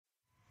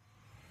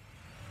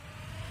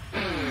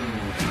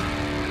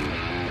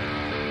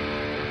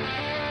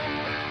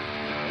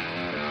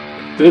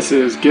This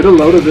is Get a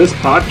Load of This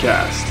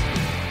podcast,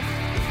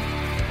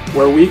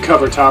 where we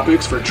cover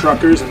topics for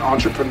truckers and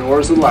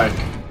entrepreneurs alike.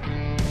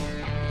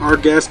 Our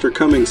guests are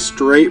coming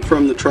straight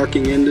from the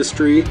trucking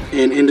industry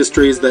and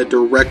industries that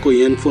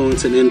directly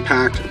influence and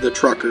impact the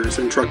truckers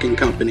and trucking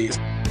companies.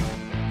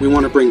 We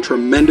want to bring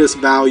tremendous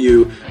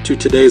value to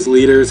today's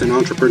leaders and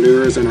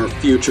entrepreneurs and our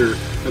future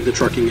of the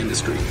trucking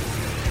industry.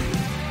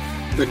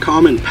 The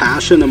common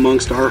passion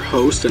amongst our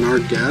host and our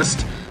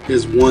guest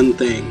is one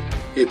thing.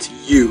 It's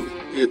you.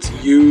 It's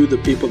you, the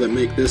people that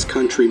make this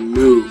country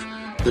move,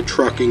 the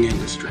trucking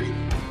industry.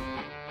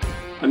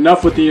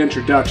 Enough with the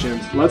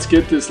introductions. Let's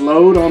get this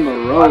load on the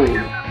road.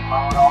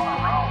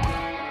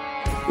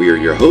 We are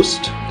your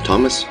hosts,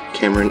 Thomas,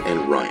 Cameron,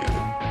 and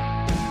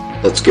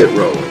Ryan. Let's get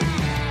rolling.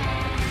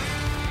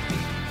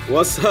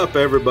 What's up,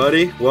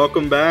 everybody?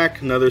 Welcome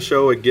back. Another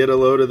show at Get a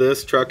Load of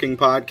This trucking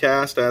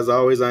podcast. As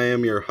always, I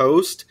am your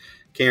host,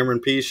 Cameron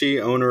Pesci,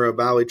 owner of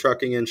Valley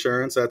Trucking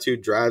Insurance. That's who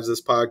drives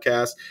this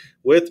podcast.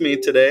 With me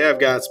today, I've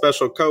got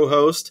special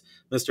co-host,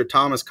 Mr.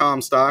 Thomas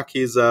Comstock.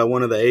 He's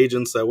one of the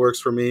agents that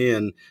works for me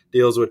and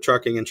deals with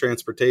trucking and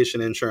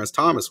transportation insurance.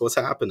 Thomas, what's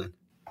happening?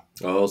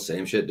 Oh,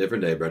 same shit,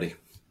 different day, buddy.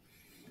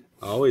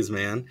 Always,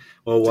 man.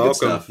 Well,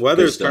 welcome.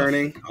 Weather's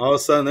turning. All of a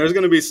sudden, there's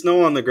going to be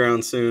snow on the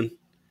ground soon.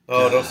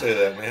 Oh, don't say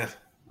that, man.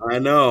 I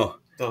know.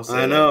 Don't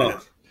say that, man.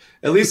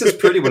 At least it's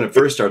pretty when it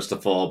first starts to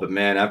fall, but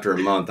man, after a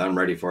month, I'm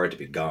ready for it to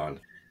be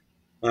gone.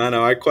 I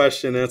know. I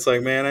question it. It's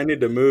like, man, I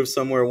need to move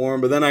somewhere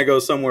warm, but then I go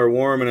somewhere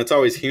warm and it's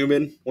always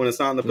humid when it's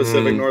not in the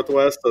Pacific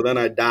Northwest. So then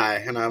I die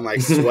and I'm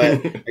like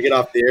sweat. I get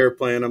off the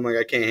airplane. I'm like,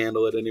 I can't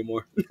handle it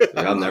anymore.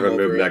 I'll never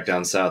move back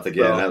down south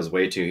again. That was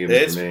way too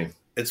humid for me.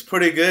 It's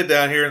pretty good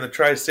down here in the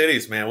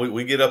Tri-Cities, man.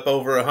 We get up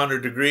over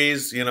 100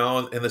 degrees, you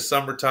know, in the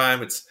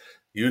summertime. It's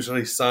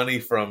usually sunny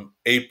from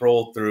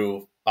April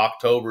through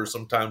October,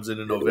 sometimes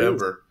into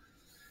November.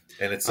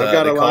 And it's I've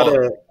got a lot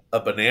of a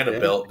banana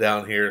belt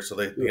down here, so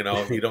they, you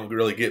know, you don't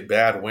really get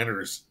bad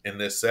winters in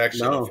this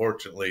section. No.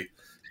 Unfortunately,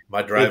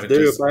 my driving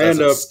just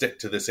doesn't stick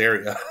to this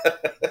area.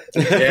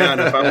 Yeah,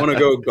 and if I want to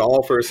go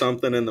golf or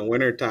something in the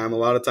wintertime, a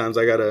lot of times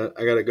I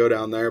gotta go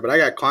down there. But I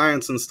got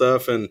clients and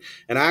stuff, and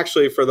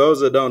actually, for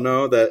those that don't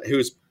know that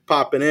who's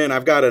popping in,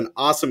 I've got an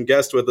awesome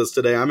guest with us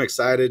today. I'm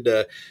excited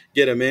to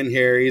get him in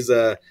here. He's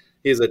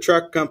a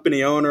truck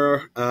company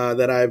owner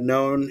that I've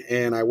known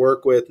and I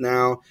work with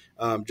now,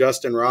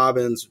 Justin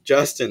Robbins.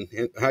 Justin,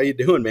 how you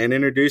doing, man?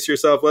 Introduce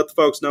yourself. Let the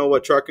folks know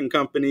what trucking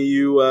company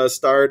you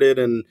started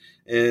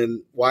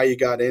and why you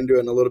got into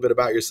it and a little bit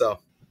about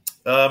yourself.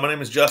 My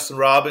name is Justin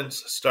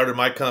Robbins. Started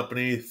my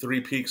company,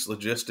 Three Peaks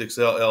Logistics,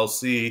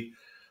 LLC.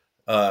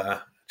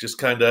 Just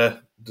kind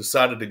of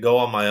decided to go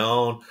on my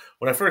own.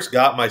 When I first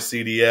got my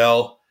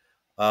CDL,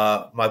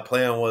 my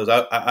plan was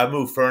I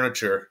moved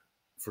furniture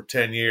for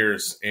 10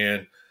 years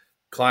and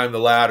climbed the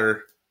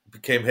ladder,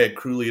 became head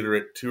crew leader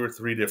at 2 or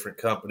 3 different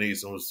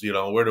companies and was, you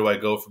know, where do I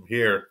go from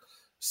here?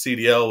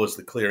 CDL was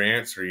the clear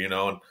answer, you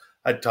know, and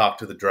I'd talk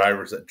to the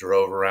drivers that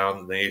drove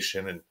around the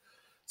nation and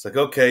it's like,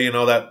 okay, you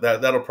know,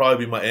 that'll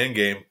probably be my end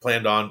game.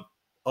 Planned on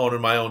owning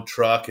my own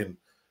truck and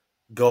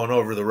going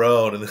over the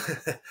road. And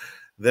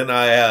then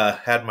I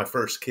had my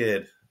first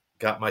kid,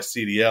 got my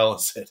CDL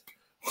and said,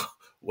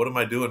 what am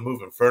I doing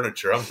moving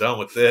furniture? I'm done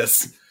with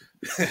this.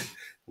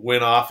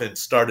 Went off and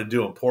started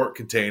doing port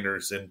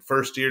containers. And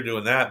first year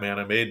doing that, man,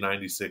 I made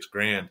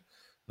 $96,000.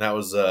 That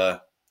was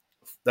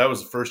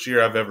the first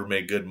year I've ever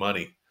made good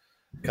money.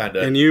 Kind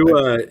of. And you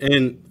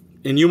and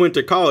you went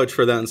to college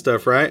for that and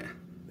stuff, right?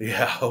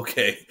 Yeah.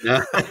 Okay.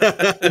 No,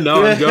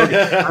 I'm joking.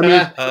 I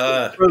mean,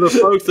 for the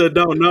folks that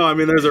don't know, I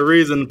mean, there's a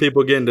reason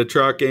people get into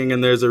trucking,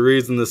 and there's a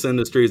reason this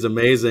industry is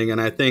amazing.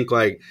 And I think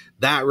like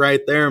that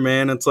right there,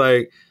 man, it's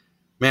like,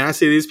 man, I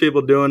see these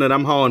people doing it.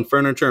 I'm hauling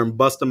furniture and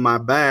busting my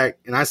back.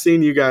 And I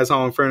seen you guys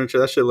hauling furniture.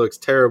 That shit looks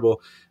terrible.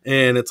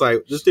 And it's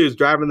like, this dude's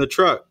driving the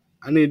truck.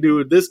 I need to do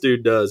what this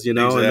dude does, you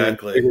know?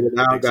 Exactly. And then figured it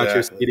out, got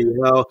your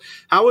CDL.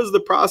 How was the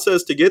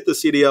process to get the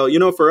CDL? You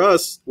know, for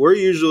us, we're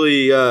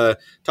usually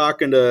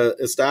talking to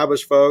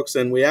established folks,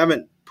 and we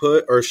haven't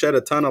put or shed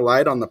a ton of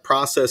light on the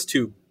process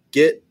to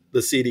get the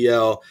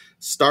CDL,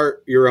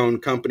 start your own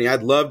company.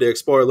 I'd love to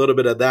explore a little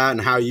bit of that and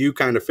how you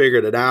kind of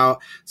figured it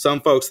out. Some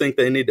folks think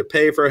they need to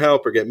pay for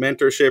help or get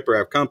mentorship or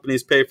have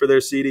companies pay for their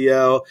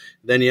CDL.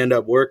 Then you end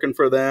up working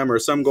for them, or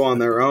some go on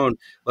their own.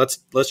 Let's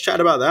chat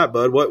about that,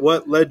 bud.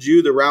 What led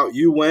you the route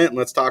you went? And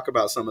let's talk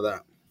about some of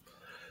that.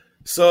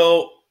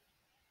 So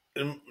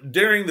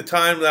during the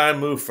time that I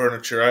moved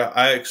furniture,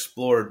 I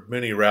explored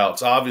many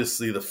routes.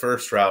 Obviously, the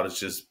first route is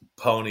just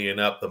ponying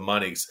up the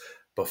monies.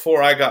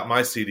 Before I got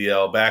my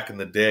CDL back in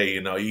the day,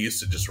 you know, you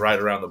used to just ride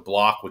around the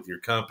block with your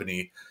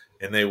company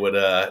and they would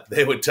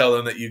tell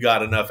them that you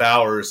got enough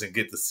hours and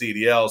get the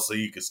CDL so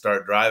you could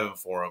start driving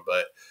for them.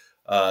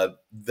 But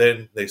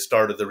then they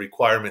started the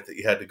requirement that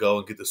you had to go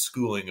and get the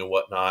schooling and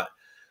whatnot.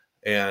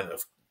 And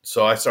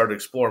so I started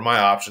exploring my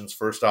options.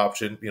 First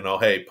option, you know,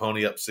 hey,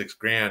 pony up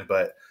 $6,000.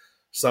 But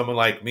someone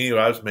like me,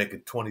 I was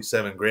making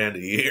 $27,000 a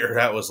year.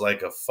 That was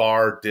like a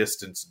far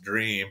distance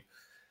dream.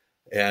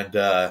 And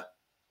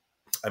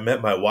I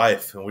met my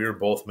wife, and we were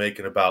both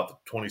making about the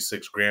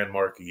 26 grand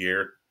mark a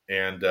year.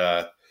 And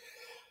I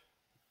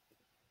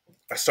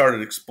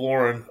started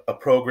exploring a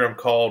program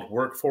called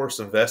Workforce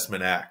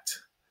Investment Act.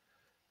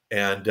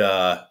 And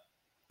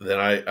then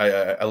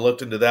I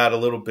looked into that a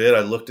little bit.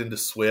 I looked into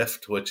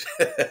SWIFT, which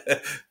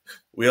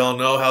we all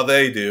know how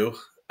they do.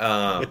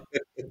 Yeah,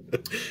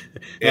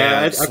 And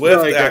I feel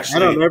SWIFT like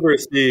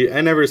actually,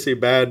 I never see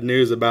bad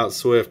news about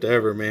Swift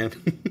ever, man.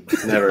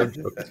 Never. I'm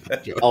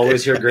joking.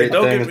 Always hear great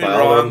don't get things me by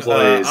all the wrong,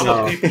 employees. I'm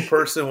No. a people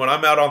person. When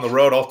I'm out on the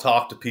road, I'll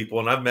talk to people,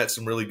 and I've met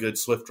some really good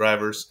SWIFT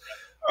drivers.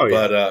 Oh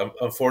yeah. But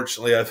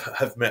unfortunately,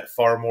 I've met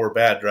far more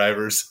bad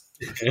drivers.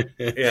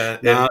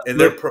 And Nah,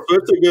 they're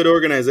Swift's a good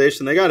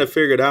organization. They got it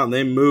figured out, and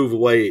they move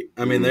weight.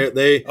 I mean,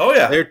 oh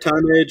yeah, their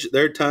tonnage,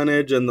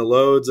 and the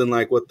loads, and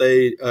like what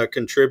they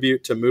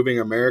contribute to moving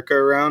America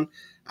around.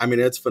 I mean,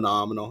 it's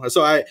phenomenal.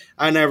 So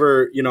I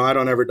never, I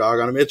don't ever dog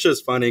on them. It's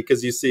just funny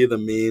because you see the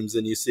memes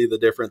and you see the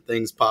different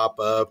things pop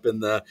up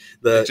and the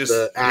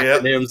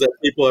acronyms that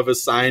people have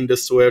assigned to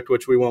Swift,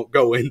 which we won't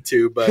go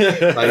into. But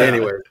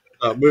anyway.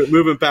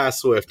 Moving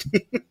past Swift.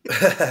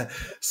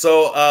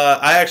 So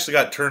I actually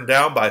got turned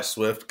down by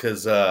Swift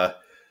because,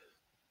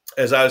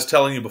 as I was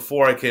telling you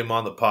before I came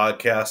on the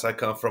podcast, I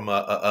come from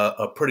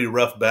a pretty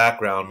rough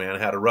background, man. I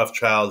had a rough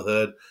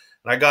childhood,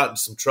 and I got in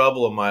some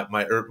trouble in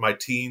my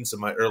teens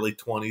and my early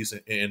 20s,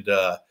 and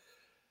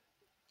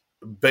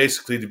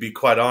basically, to be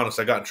quite honest,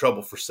 I got in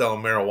trouble for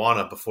selling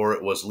marijuana before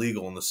it was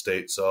legal in the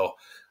state. So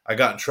I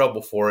got in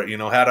trouble for it.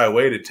 Had I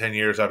waited 10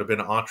 years, I'd have been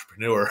an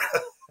entrepreneur.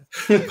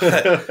 You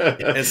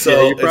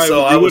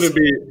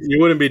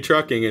wouldn't be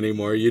trucking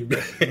anymore. You'd be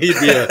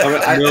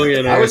a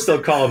millionaire. I would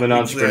still call him an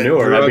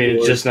entrepreneur. I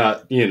mean, just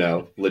not,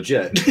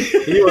 legit.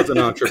 He was an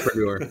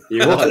entrepreneur. He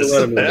was.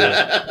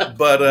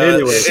 But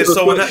anyway,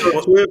 so when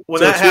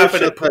that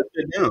happened,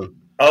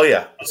 oh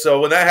yeah. So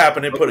when that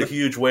happened, it put a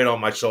huge weight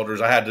on my shoulders.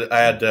 I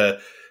had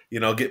to,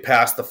 get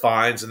past the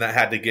fines, and that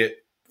had to get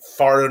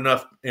far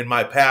enough in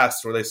my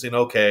past where they seen,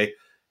 okay,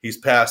 he's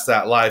past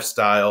that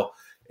lifestyle.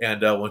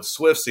 And when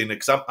Swift seen it,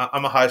 because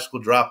I'm a high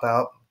school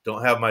dropout,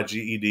 don't have my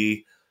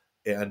GED,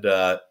 and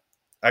I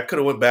could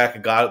have went back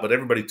and got it, but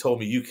everybody told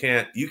me you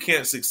can't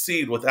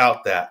succeed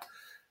without that.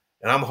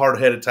 And I'm a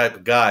hard-headed type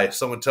of guy. If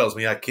someone tells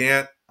me I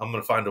can't, I'm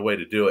going to find a way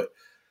to do it.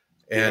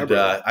 And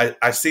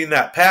I seen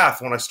that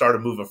path when I started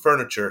moving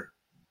furniture,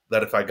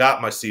 that if I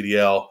got my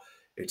CDL,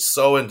 it's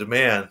so in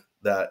demand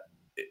that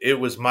it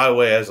was my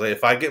way. I was like,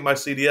 if I get my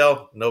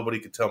CDL, nobody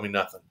could tell me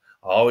nothing.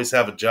 I always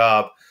have a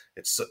job.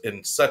 It's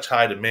in such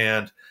high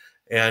demand.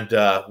 And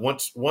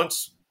once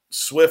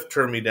Swift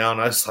turned me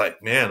down, I was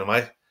like, man, am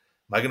I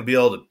going to be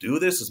able to do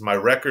this? Is my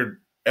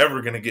record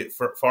ever going to get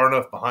far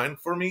enough behind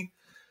for me?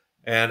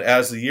 And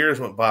as the years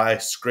went by,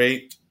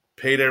 scraped,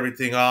 paid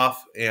everything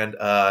off. And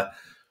I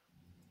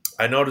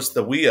noticed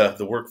the WIA,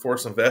 the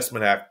Workforce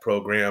Investment Act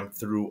program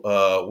through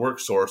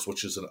WorkSource,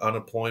 which is an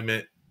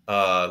unemployment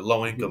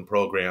low-income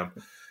program.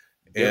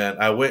 And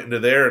I went into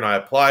there and I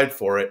applied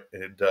for it.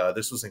 And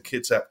this was in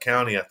Kitsap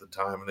County at the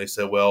time. And they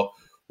said, well,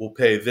 we'll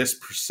pay this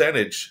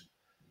percentage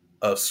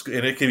of,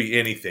 and it can be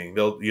anything.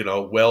 They'll,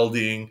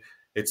 welding.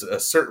 It's a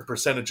certain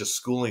percentage of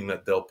schooling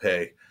that they'll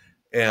pay.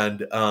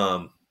 And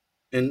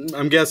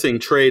I'm guessing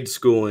trade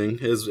schooling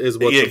is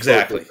what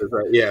exactly. Is,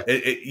 right? Yeah.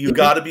 You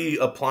got to be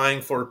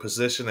applying for a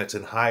position that's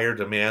in higher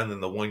demand than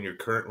the one you're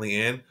currently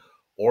in.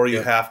 Or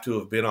you have to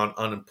have been on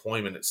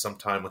unemployment at some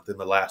time within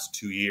the last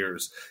 2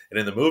 years. And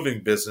in the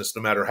moving business,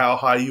 no matter how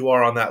high you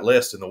are on that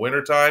list in the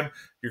wintertime,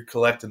 you're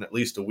collecting at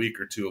least a week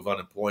or two of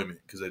unemployment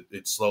because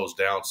it slows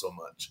down so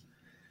much.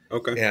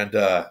 Okay. And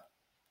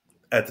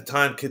at the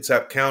time,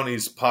 Kitsap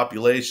County's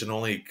population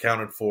only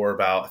accounted for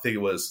about, I think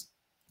it was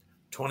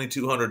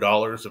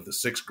 $2,200 of the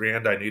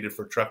 $6,000 I needed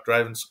for truck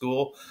driving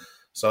school.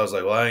 So I was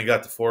like, well, I ain't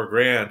got the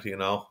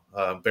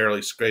 $4,000,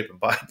 barely scraping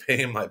by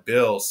paying my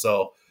bills.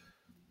 So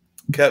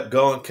kept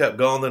going.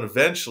 Then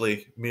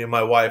eventually me and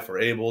my wife were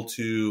able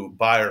to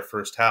buy our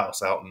first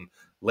house out in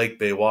Lake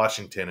Bay,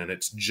 Washington. And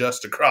it's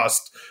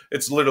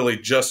literally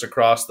just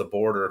across the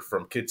border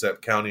from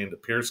Kitsap County into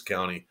Pierce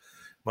County.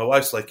 My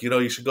wife's like,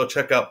 you should go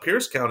check out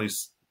Pierce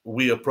County's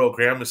WIA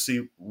program to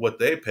see what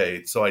they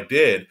paid. So I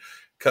did.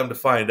 Come to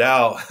find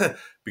out,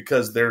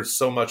 because there's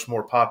so much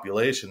more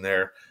population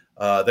there,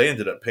 they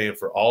ended up paying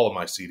for all of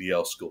my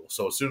CDL school.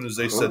 So as soon as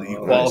they said that you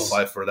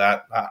qualify for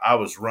that, I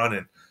was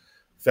running.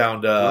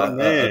 Found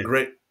a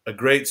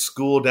great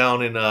school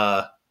down in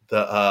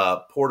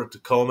the Port of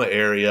Tacoma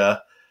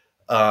area,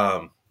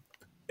 and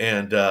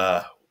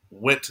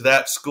went to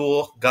that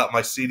school. Got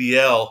my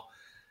CDL,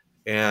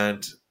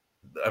 and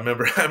I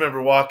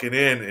remember walking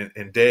in,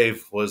 and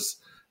Dave was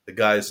the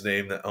guy's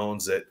name that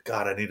owns it.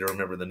 God, I need to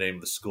remember the name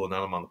of the school.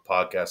 Now I'm on the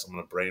podcast. I'm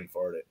going to brain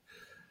fart it.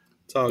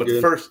 It's all but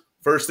good. the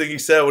first thing he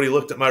said when he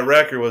looked at my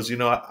record was,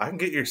 I can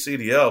get your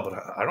CDL, but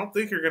I don't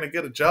think you're going to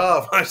get a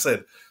job. I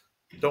said,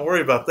 don't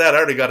worry about that. I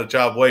already got a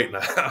job waiting.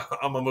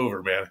 I'm a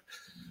mover, man.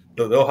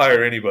 They'll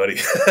hire anybody.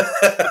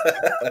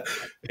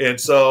 And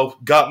so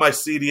got my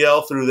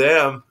CDL through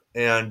them.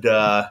 And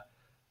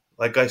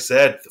like I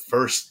said, the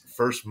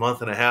first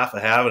month and a half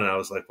of having it, I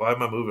was like, why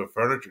am I moving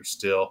furniture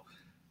still?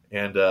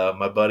 And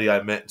my buddy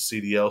I met in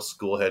CDL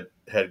school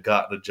had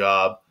gotten a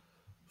job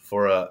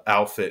for an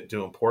outfit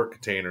doing port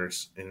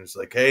containers. And he was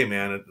like, hey,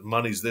 man,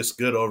 money's this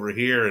good over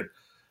here. And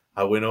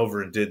I went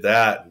over and did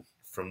that. And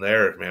from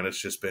there, man, it's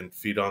just been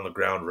feet on the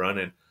ground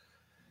running.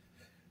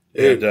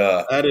 And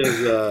that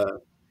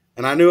is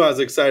and I knew I was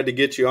excited to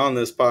get you on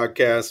this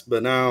podcast,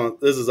 but now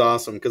this is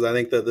awesome because I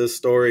think that this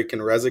story can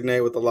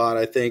resonate with a lot,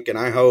 I think, and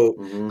I hope,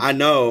 I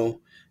know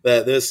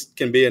that this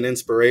can be an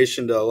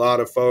inspiration to a lot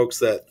of folks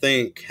that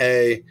think,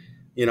 hey,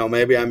 you know,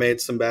 maybe I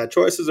made some bad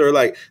choices, or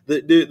like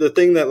the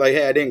thing that like,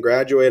 hey, I didn't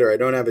graduate or I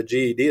don't have a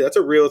GED. That's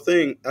a real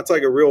thing. That's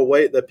like a real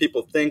weight that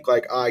people think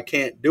like, oh, I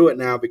can't do it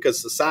now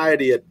because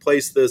society had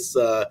placed this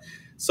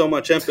so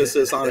much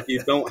emphasis on if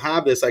you don't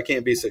have this, I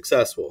can't be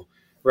successful.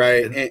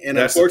 Right. And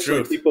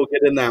unfortunately, people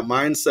get in that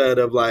mindset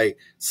of like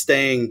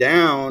staying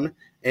down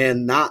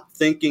and not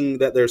thinking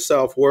that their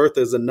self-worth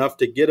is enough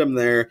to get them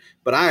there.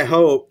 But I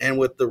hope, and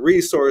with the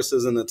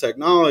resources and the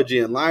technology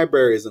and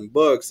libraries and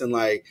books and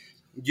like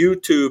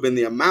YouTube and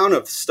the amount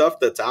of stuff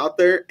that's out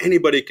there,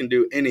 anybody can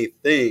do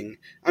anything.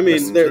 I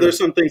mean, there's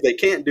some things they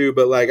can't do,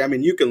 but like, I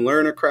mean, you can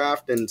learn a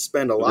craft and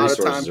spend a lot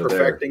of time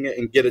perfecting it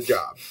and get a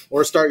job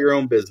or start your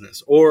own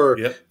business or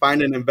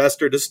find an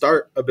investor to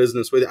start a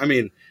business with. I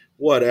mean,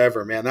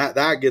 whatever, man.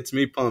 That gets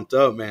me pumped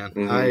up, man.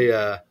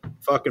 I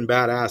fucking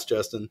badass,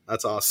 Justin.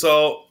 That's awesome.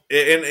 So,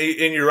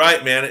 and you're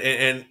right, man.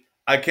 And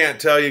I can't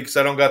tell you because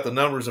I don't got the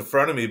numbers in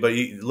front of me, but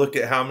you look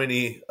at how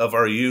many of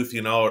our youth,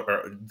 you know,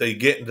 they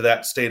get into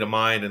that state of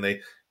mind and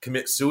they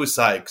commit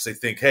suicide because they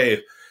think,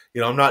 hey,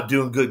 you know, I'm not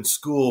doing good in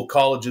school.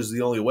 College is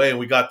the only way. And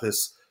we got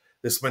this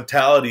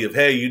mentality of,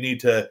 hey, you need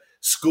to,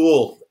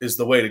 school is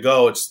the way to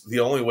go. It's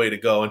the only way to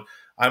go. And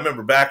I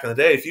remember back in the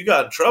day, if you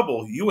got in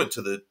trouble, you went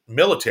to the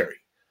military.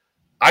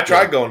 I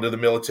tried going to the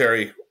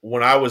military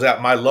when I was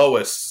at my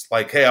lowest,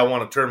 like, hey, I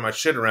want to turn my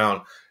shit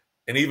around.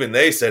 And even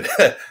they said,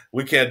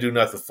 we can't do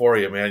nothing for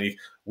you, man.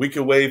 We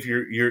could waive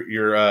your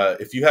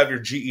if you have your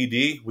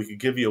GED, we could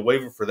give you a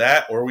waiver for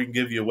that, or we can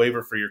give you a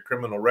waiver for your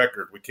criminal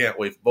record. We can't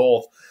waive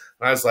both.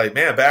 And I was like,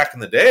 man, back in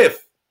the day,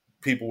 if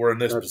people were in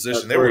this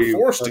position, they were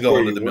forced to go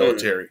into the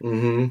military.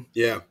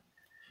 Yeah.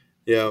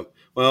 Yeah.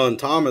 Well, and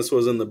Thomas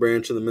was in the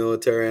branch of the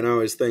military, and I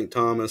always thank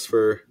Thomas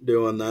for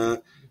doing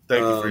that.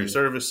 Thank you for your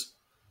service.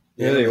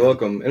 Yeah, you're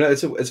welcome. And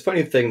it's a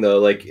funny thing though,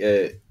 like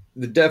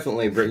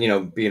definitely, you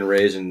know, being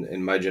raised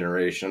in my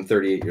generation. I'm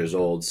 38 years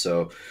old,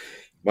 so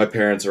my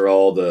parents are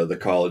all the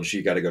college.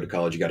 You got to go to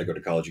college. You got to go to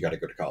college. You got to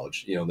go to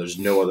college. You know, there's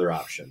no other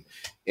option.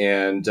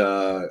 And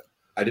I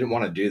didn't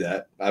want to do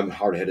that. I'm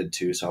hard headed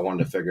too, so I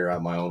wanted to figure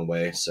out my own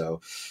way. So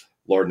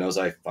Lord knows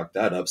I fucked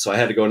that up. So I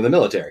had to go into the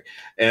military,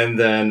 and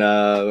then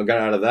got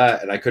out of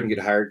that, and I couldn't get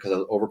hired because I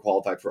was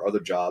overqualified for other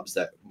jobs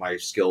that my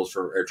skills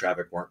for air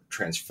traffic weren't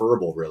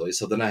transferable really.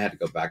 So then I had to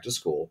go back to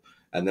school,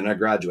 and then I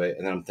graduate,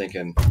 and then I'm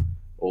thinking,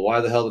 well,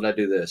 why the hell did I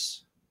do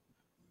this?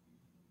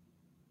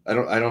 I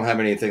don't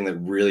have anything that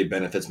really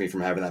benefits me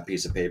from having that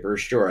piece of paper.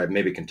 Sure, I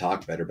maybe can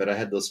talk better, but I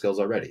had those skills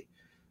already.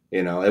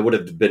 You know, it would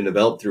have been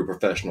developed through a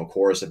professional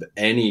course of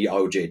any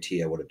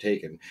OJT I would have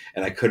taken.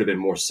 And I could have been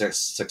more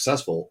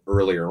successful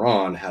earlier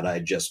on had I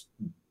just,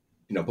 you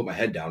know, put my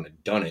head down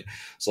and done it.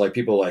 So like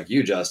people like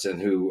you, Justin,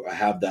 who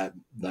have that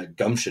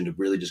gumption to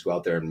really just go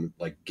out there and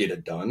like get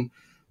it done,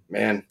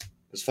 man,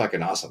 it's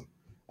fucking awesome.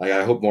 Like,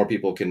 I hope more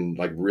people can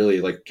like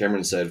really, like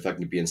Cameron said,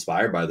 fucking be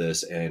inspired by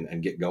this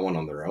and get going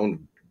on their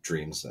own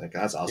dreams. Like,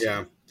 that's awesome.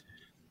 Yeah.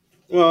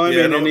 Well, I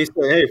mean, and he said,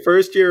 hey,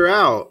 first year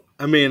out.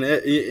 I mean,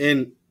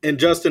 and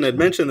Justin had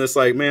mentioned this,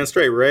 like, man,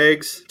 straight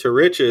rags to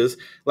riches,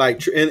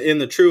 like in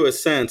the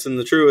truest sense, in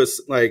the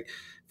truest like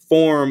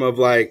form of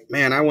like,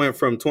 man, I went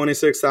from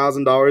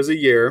 $26,000 a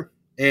year.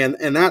 And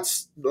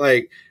that's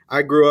like,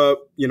 I grew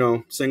up, you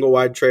know, single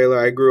wide trailer.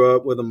 I grew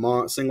up with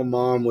a single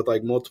mom with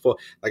like multiple,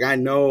 like, I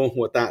know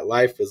what that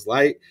life is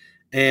like.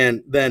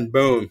 And then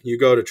boom, you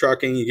go to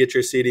trucking, you get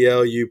your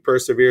CDL, you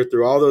persevere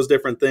through all those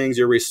different things.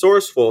 You're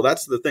resourceful.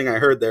 That's the thing I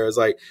heard there is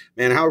like,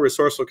 man, how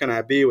resourceful can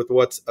I be with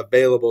what's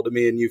available to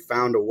me? And you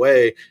found a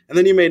way. And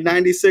then you made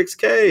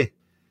 $96K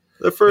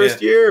the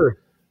first year.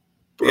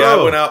 Bro. Yeah,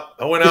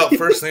 I went out.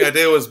 First thing I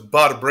did was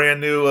bought a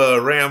brand new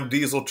Ram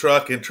diesel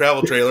truck and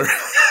travel trailer.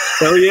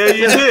 Oh, yeah,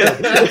 you did.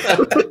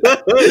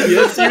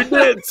 Yes, you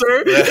did,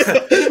 sir.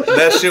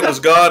 That shit was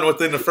gone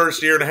within the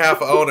first year and a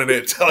half of owning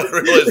it until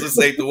I realized this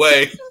ain't the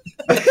way.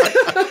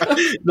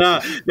 Now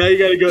you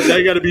gotta go. Now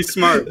you gotta be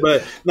smart.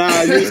 But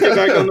you just get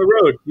back on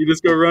the road. You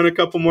just go run a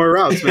couple more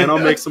routes, man. I'll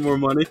make some more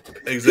money.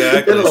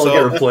 Exactly. It'll all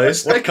get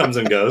replaced. That comes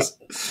and goes.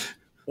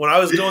 When I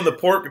was doing the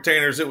port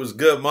containers, it was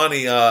good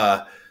money.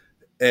 And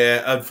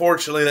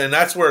unfortunately, and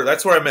that's where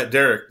I met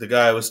Derek, the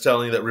guy I was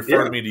telling you that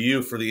referred me to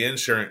you for the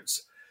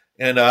insurance.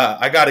 And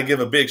I got to give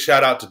a big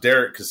shout out to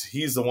Derek because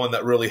he's the one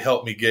that really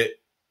helped me get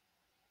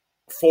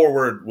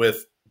forward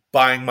with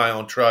buying my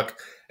own truck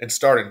and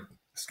starting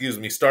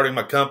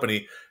my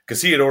company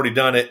because he had already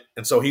done it.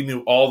 And so he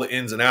knew all the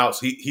ins and outs.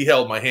 He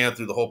held my hand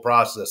through the whole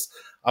process.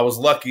 I was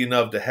lucky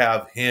enough to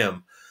have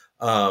him.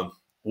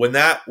 when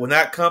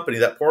that company,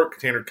 that pork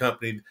container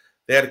company,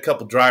 they had a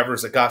couple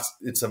drivers that got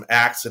in some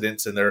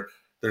accidents and their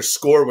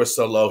score was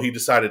so low, he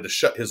decided to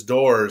shut his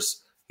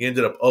doors. He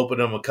ended up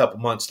opening them a couple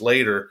months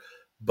later.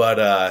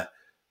 But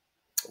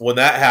when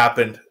that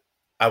happened,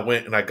 I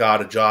went and I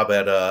got a job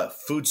at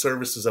Food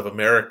Services of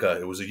America.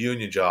 It was a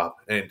union job.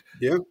 And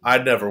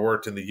I'd never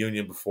worked in the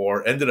union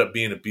before. Ended up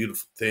being a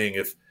beautiful thing.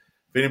 If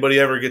anybody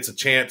ever gets a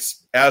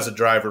chance as a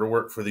driver to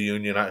work for the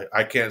union,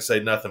 I can't say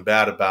nothing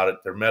bad about it.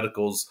 Their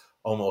medical's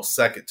almost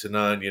second to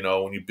none. You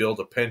know, when you build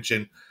a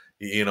pension,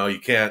 you know, you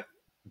can't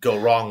go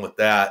wrong with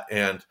that.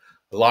 And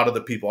a lot of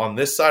the people on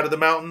this side of the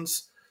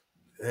mountains,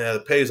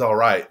 the pay's all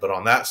right. But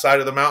on that side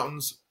of the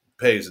mountains,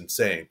 pay's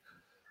insane.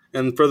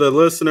 And for the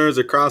listeners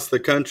across the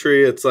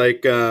country, it's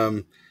like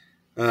you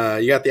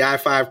got the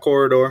I-5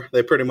 corridor.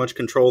 They pretty much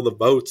control the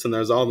boats, and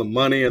there's all the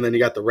money. And then you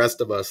got the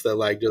rest of us that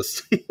like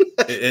just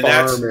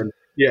farm and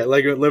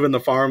like live in the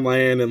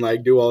farmland and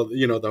like do all,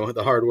 you know,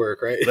 the hard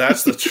work, right?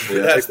 That's the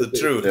truth. That's the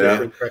truth.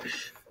 Yeah. Right?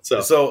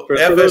 So for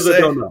those that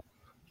don't know.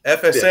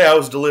 FSA, I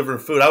was delivering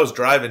food. I was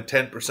driving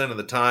 10% of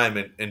the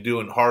time and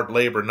doing hard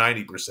labor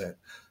 90%.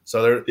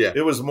 So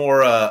it was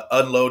more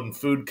unloading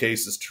food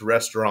cases to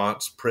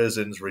restaurants,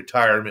 prisons,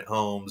 retirement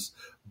homes,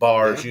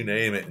 bars, you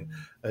name it.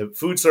 And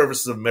Food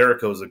Services of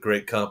America was a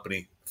great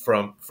company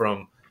from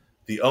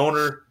the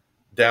owner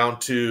down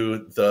to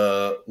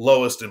the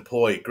lowest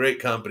employee.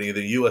 Great company.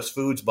 The U.S.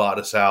 Foods bought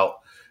us out,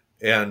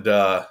 and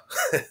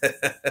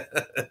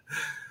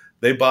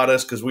they bought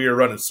us because we were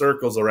running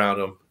circles around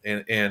them.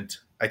 And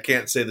I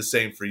can't say the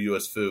same for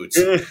U.S. Foods.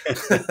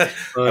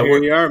 Well,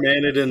 here you are,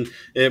 man.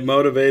 It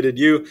motivated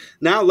you.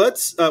 Now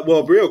let's,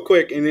 real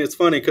quick, and it's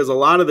funny because a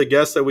lot of the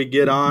guests that we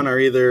get on are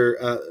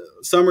either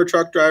some are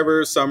truck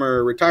drivers, some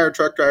are retired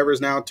truck drivers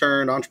now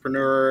turned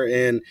entrepreneur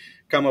and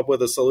come up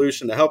with a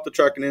solution to help the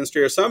trucking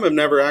industry, or some have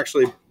never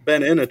actually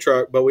been in a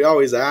truck, but we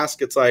always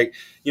ask, it's like,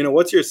 you know,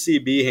 what's your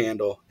CB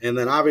handle? And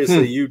then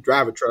obviously you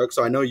drive a truck,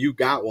 so I know you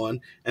got one.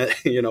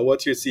 You know,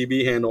 what's your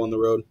CB handle on the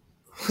road?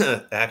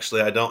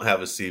 Actually, I don't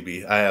have a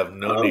CB. I have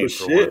no need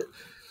for one.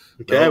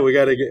 Okay,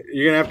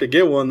 you're gonna have to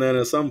get one then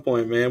at some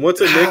point, man.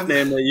 What's a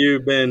nickname that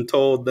you've been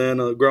told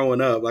then growing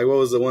up? Like, what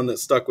was the one that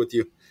stuck with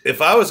you?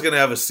 If I was gonna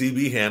have a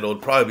CB handle,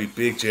 it'd probably be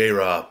Big J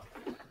Rob.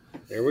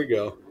 There we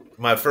go.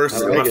 That's always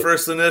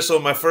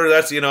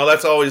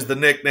the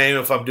nickname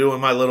if I'm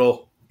doing my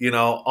little, you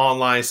know,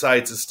 online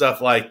sites and stuff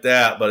like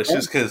that. But it's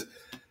just because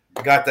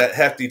I got that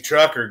hefty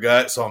trucker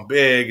gut, so I'm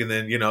big, and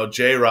then, you know,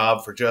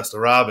 J-Rob for Justin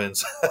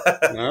Robbins.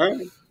 All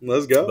right,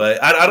 let's go.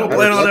 But I don't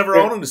plan on ever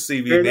owning a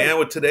CB, man.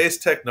 With today's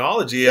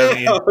technology, I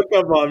mean,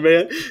 come on,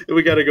 man,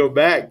 we got to go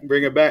back,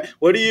 bring it back.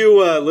 What do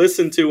you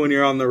listen to when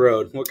you're on the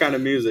road? What kind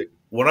of music?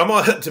 When I'm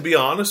on, to be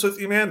honest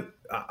with you, man,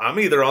 I'm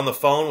either on the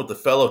phone with the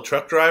fellow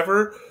truck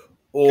driver,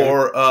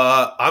 or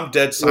I'm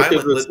dead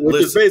silent.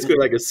 Which is basically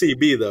like a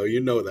CB, though.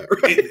 You know that,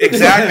 right?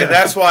 Exactly.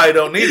 That's why I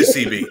don't need a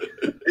CB.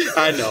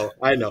 I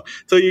know.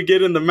 So you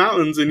get in the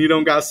mountains and you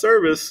don't got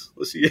service,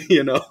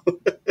 you know.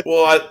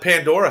 Well,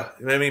 Pandora.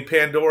 I mean,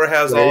 Pandora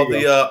has all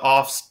the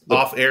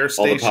off-air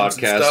stations, all the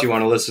podcasts and stuff you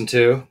want to listen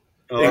to.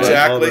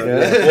 Exactly.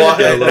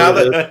 Well, now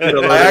that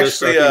I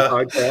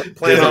actually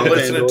plan on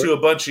listening to a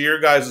bunch of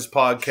your guys'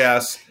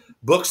 podcasts,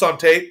 Books on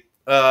Tape.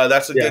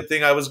 That's a good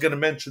thing. I was going to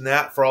mention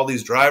that for all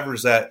these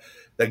drivers that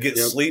get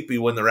sleepy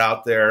when they're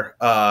out there.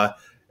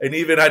 And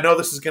even, I know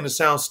this is going to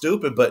sound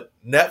stupid, but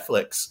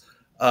Netflix.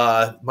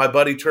 My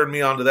buddy turned me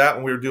on to that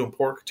when we were doing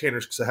pork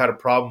containers because I had a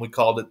problem. We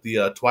called it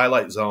the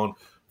Twilight Zone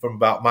from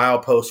about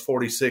milepost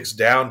 46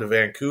 down to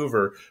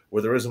Vancouver,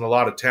 where there isn't a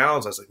lot of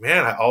towns. I was like,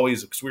 man,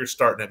 because we were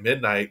starting at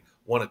midnight,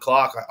 1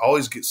 o'clock, I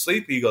always get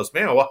sleepy. He goes,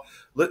 man,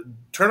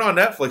 turn on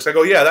Netflix. I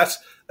go, yeah, that's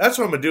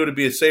what I'm going to do to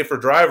be a safer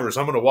driver is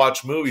I'm going to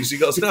watch movies. He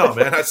goes, no,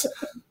 man, that's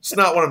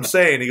not what I'm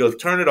saying. He goes,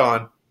 turn it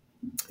on.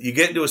 You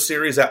get into a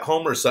series at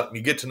home or something,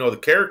 you get to know the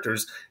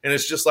characters, and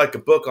it's just like a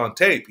book on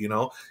tape, you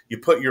know. You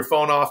put your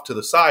phone off to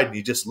the side and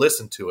you just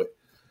listen to it.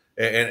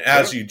 And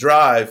as you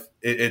drive,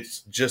 it's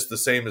just the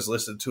same as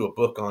listening to a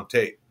book on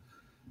tape.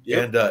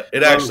 Yep. And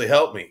it actually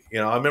helped me. You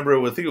know, I remember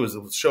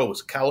the show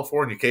was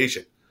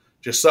Californication.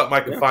 Just something I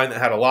could find that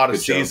had a lot of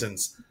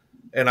seasons.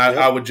 And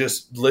I would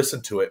just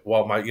listen to it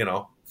while my, you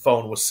know,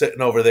 phone was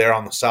sitting over there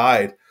on the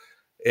side.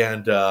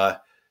 And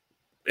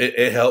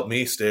it helped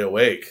me stay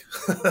awake.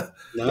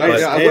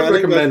 Nice. I would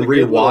recommend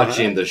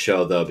rewatching the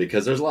show though,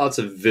 because there's lots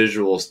of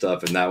visual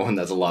stuff in that one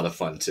that's a lot of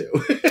fun too.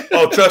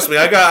 Oh, trust me,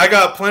 I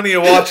got plenty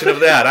of watching of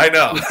that. I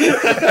know.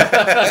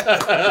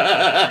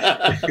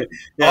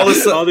 All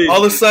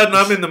of a sudden,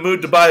 I'm in the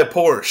mood to buy a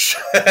Porsche.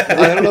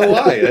 I don't know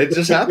why. It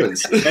just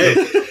happens. Hey,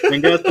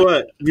 and guess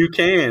what? You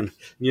can,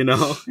 you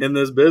know, in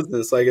this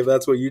business, like if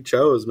that's what you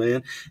chose,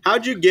 man.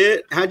 How'd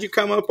you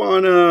come up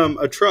on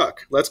a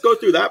truck? Let's go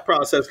through that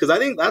process, because I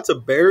think that's a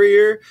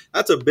barrier.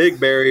 That's a big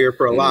barrier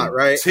for a lot,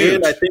 right?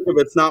 And I think if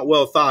it's not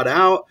well thought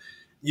out,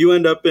 you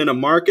end up in a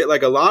market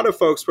like a lot of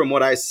folks from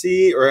what I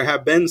see or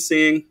have been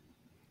seeing,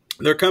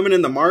 they're coming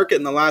in the market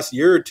in the last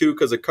year or two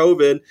because of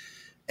COVID.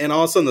 And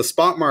all of a sudden the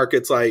spot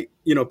market's like,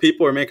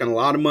 people are making a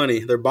lot of money.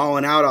 They're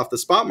balling out off the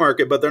spot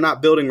market, but they're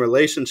not building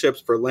relationships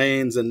for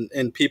lanes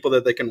and people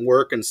that they can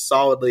work and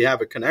solidly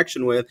have a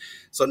connection with.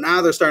 So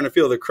now they're starting to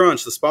feel the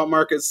crunch. The spot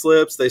market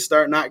slips. They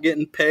start not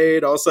getting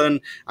paid. All of a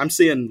sudden I'm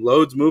seeing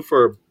loads move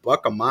for $1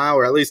 a mile,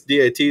 or at least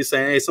DAT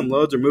saying, hey, some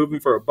loads are moving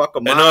for $1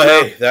 a mile. No,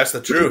 hey, that's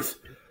the truth.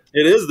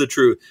 It is the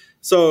truth.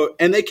 So,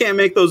 and they can't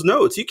make those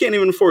notes. You can't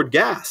even afford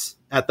gas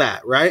at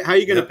that, right? How are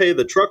you going to pay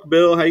the truck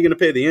bill? How are you going to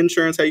pay the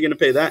insurance? How are you going to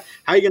pay that?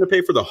 How are you going to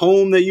pay for the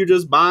home that you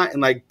just bought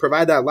and like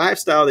provide that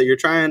lifestyle that you're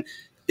trying,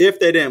 if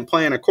they didn't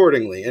plan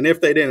accordingly, and if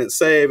they didn't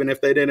save, and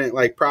if they didn't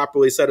like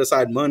properly set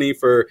aside money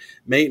for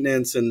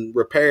maintenance and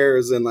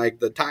repairs and like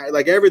the tire,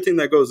 like everything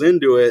that goes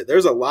into it?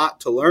 There's a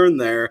lot to learn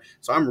there.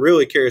 So I'm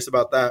really curious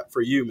about that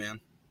for you, man.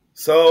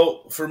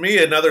 So for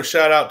me, another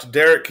shout out to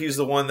Derek. He's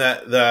the one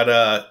that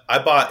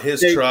I bought his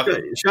truck.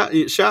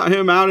 Shout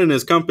him out and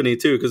his company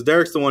too, because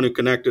Derek's the one who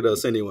connected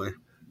us anyway.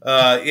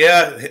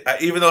 Yeah,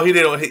 even though he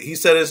didn't, he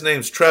said his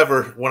name's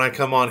Trevor when I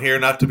come on here,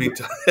 not to be. All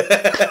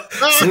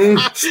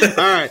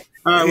right,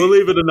 we'll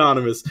leave it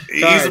anonymous.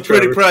 He's a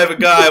pretty private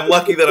guy. I'm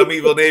lucky that I'm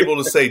even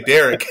able to say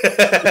Derek.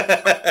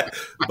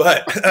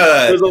 But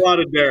there's a lot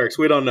of Dereks.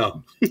 We don't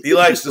know. He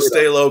likes to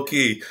stay low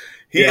key.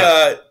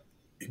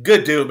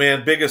 Good dude,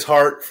 man. Biggest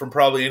heart from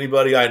probably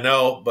anybody I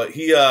know. But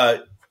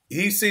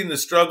he's seen the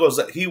struggles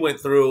that he went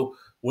through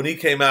when he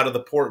came out of the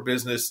port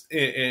business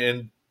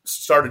and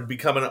started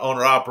becoming an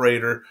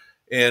owner-operator,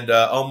 and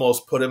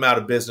almost put him out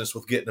of business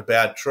with getting a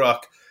bad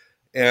truck.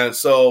 And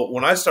so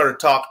when I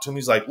started talking to him,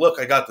 he's like, look,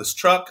 I got this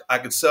truck. I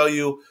could sell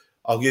you.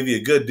 I'll give you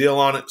a good deal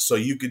on it. So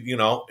you could,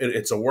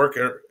 it's a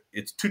worker.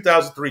 It's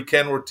 2003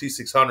 Kenworth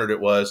T600 it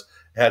was.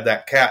 Had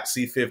that Cat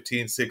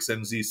C15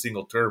 6MZ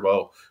single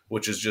turbo,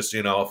 which is just,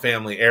 a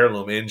family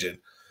heirloom engine.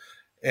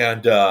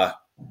 And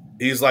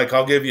he's like,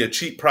 I'll give you a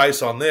cheap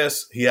price on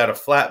this. He had a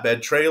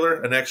flatbed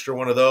trailer, an extra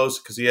one of those,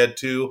 because he had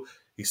two.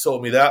 He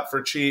sold me that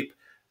for cheap.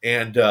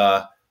 And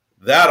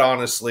that,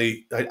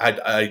 honestly,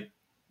 I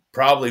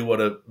probably would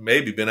have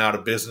maybe been out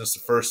of business the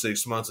first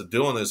 6 months of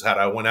doing this had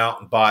I went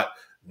out and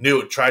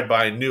tried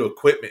buying new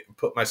equipment and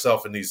put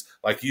myself in these,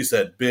 like you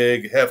said,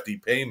 big, hefty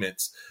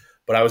payments.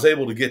 But I was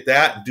able to get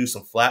that and do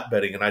some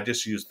flatbedding, and I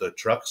just used the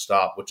Truck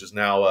Stop, which is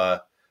now,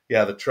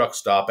 the Truck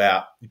Stop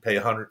app. You pay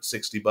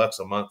 $160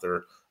 a month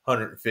or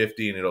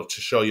 $150, and it'll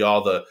show you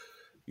all the,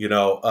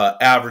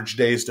 average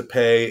days to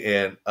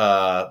pay and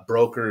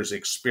brokers'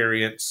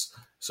 experience.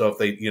 So if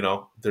they,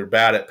 they're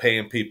bad at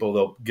paying people,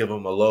 they'll give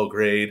them a low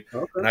grade.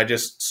 Okay. And I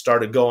just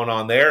started going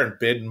on there and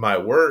bidding my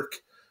work.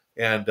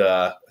 And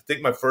I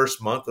think my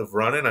first month of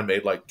running, I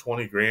made like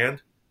 $20,000.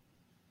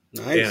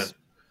 Nice. And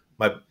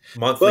my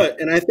monthly.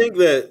 And I think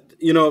that,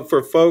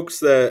 for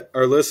folks that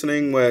are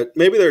listening,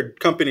 maybe they're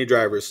company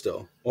drivers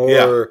still,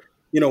 or,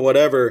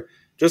 whatever,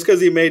 just because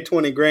he made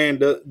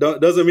 $20,000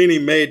 doesn't mean he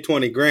made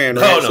 $20,000. Right?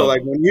 No. So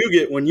like when you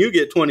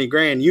get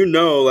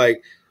 $20,000,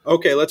 like,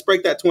 okay, let's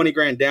break that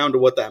 $20,000 down to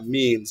what that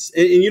means.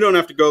 And you don't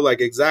have to go like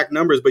exact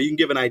numbers, but you can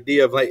give an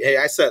idea of like, hey,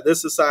 I set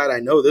this aside. I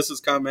know this is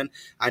coming.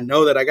 I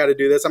know that I got to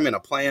do this. I'm going to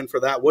plan for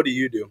that. What do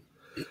you do?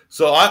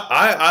 So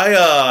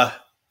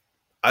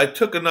I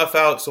took enough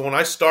out. So when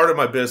I started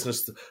my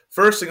business, the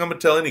first thing I'm going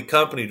to tell any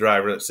company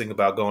driver that's thinking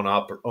about going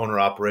owner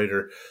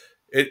operator,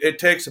 it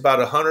takes about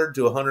 $100,000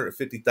 to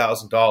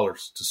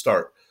 $150,000 to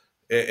start.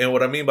 And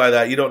what I mean by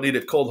that, you don't need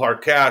it cold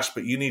hard cash,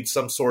 but you need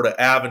some sort of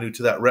avenue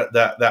to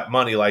that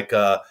money, like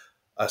a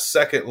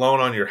second loan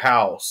on your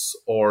house,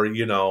 or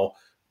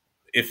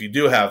if you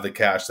do have the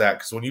cash,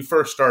 because when you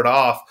first start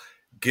off,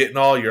 getting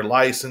all your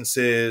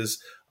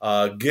licenses,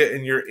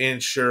 getting your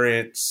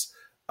insurance,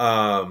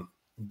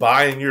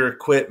 buying your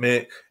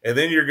equipment, and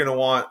then you're going to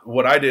want.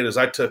 What I did is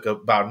I took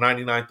about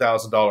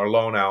 $99,000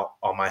 loan out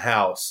on my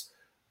house,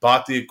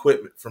 bought the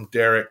equipment from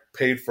Derek,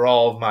 paid for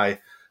all of my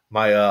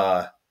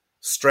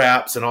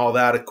straps and all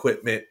that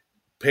equipment,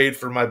 paid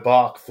for my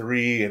Bach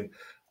 3 and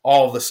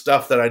all the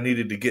stuff that I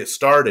needed to get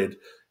started.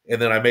 And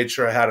then I made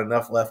sure I had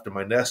enough left in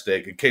my nest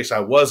egg in case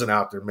I wasn't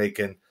out there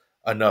making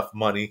enough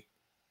money.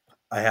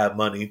 I had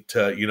money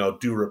to,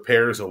 do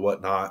repairs and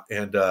whatnot.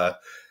 And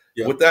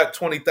with that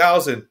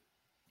 $20,000,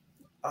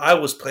 I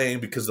was paying,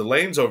 because the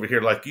lanes over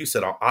here, like you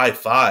said, on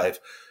I-5,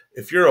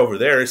 if you're over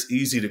there, it's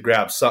easy to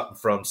grab something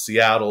from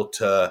Seattle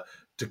to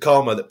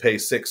Tacoma that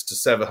pays $600 to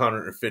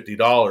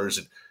 $750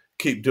 and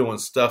keep doing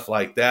stuff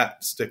like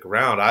that, stick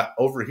around.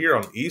 Over here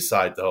on the east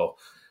side, though,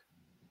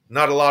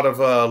 not a lot of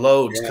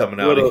loads coming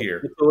out of here.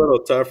 It's a little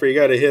tougher. You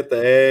got to hit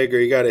the egg, or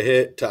you got to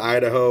hit to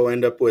Idaho,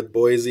 end up with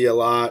Boise a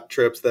lot,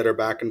 trips that are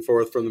back and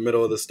forth from the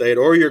middle of the state,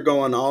 or you're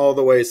going all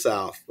the way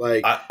south.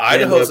 Like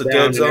Idaho's a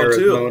dead zone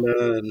too.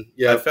 And,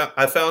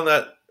 I found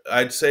that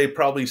I'd say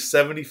probably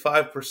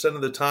 75%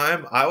 of the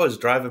time I was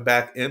driving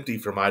back empty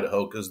from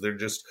Idaho because there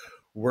just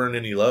weren't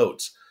any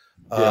loads.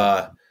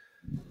 Yeah.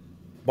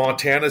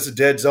 Montana's a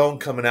dead zone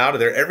coming out of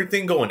there.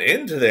 Everything going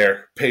into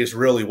there pays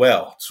really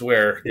well. It's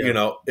where,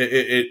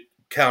 it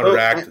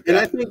counteracted and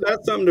that. I think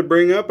that's something to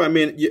bring up. I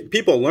mean,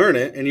 people learn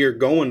it, and you're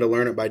going to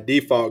learn it by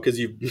default because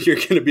you're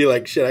going to be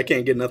like, shit, I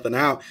can't get nothing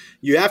out.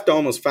 You have to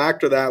almost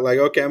factor that, like,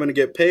 okay, I'm going to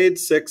get paid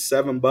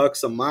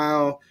 $6-7 a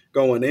mile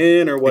going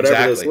in or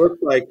whatever this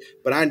looks like.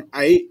 But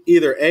I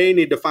either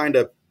need to find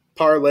a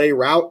parlay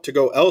route to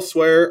go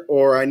elsewhere,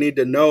 or I need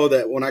to know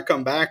that when I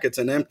come back, it's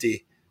an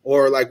empty.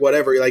 Or like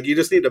whatever, like you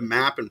just need to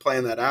map and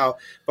plan that out.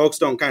 Folks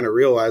don't kind of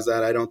realize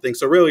that, I don't think.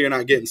 So really, you're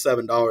not getting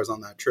 $7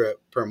 on that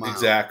trip per mile.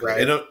 Exactly.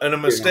 Right? And a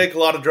mistake a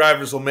lot of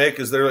drivers will make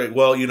is they're like,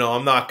 well,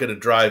 I'm not going to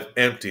drive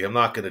empty. I'm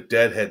not going to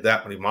deadhead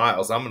that many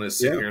miles. I'm going to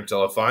sit here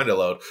until I find a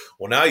load.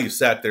 Well, now you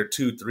sat there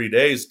 2-3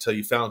 days until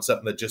you found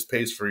something that just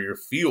pays for your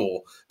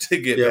fuel to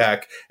get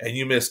back, and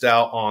you missed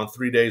out on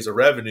 3 days of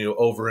revenue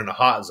over in a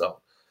hot zone.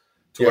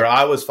 Where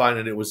I was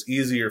finding it was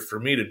easier for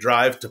me to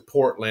drive to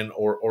Portland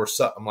or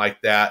something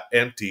like that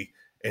empty,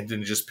 and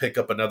then just pick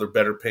up another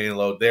better paying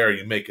load there.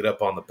 You make it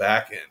up on the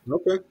back end.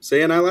 Okay.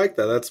 See, and I like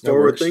that. That's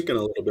forward thinking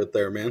a little bit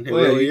there, man. It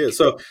really is.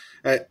 So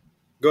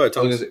go ahead,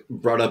 Tom.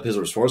 Brought up his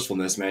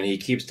resourcefulness, man. He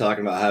keeps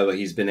talking about how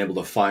he's been able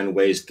to find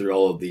ways through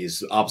all of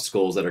these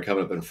obstacles that are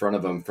coming up in front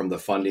of him, from the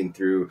funding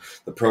through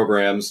the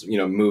programs,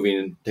 moving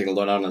and taking a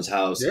loan out on his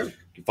house,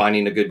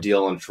 finding a good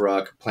deal on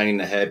truck, planning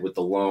ahead with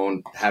the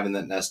loan, having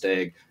that nest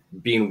egg,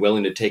 being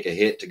willing to take a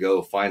hit to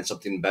go find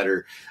something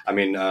better. I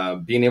mean,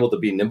 being able to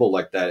be nimble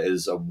like that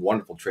is a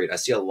wonderful trait. I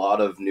see a lot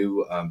of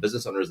new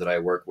business owners that I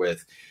work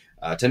with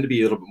tend to be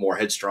a little bit more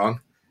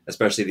headstrong,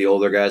 especially the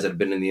older guys that have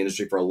been in the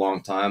industry for a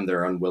long time.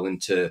 They're unwilling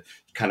to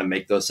kind of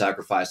make those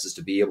sacrifices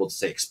to be able to,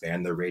 say,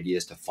 expand their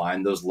radius to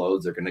find those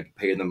loads. They're going to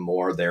pay them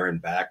more there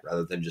and back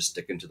rather than just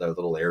sticking to their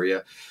little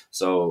area.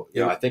 So,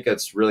 I think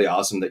it's really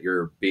awesome that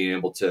you're being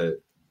able to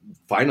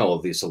find all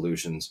of these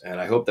solutions, and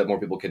I hope that more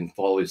people can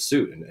follow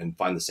suit and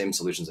find the same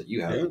solutions that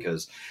you have,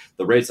 because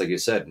the rates, like you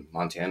said,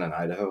 Montana and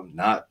Idaho,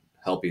 not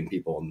helping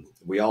people, and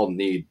we all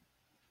need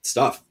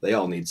stuff. They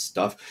all need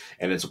stuff,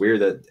 and it's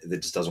weird that it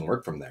just doesn't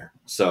work from there.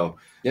 So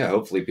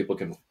hopefully people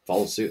can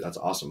follow suit. That's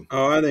awesome.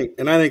 I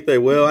think they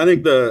will. I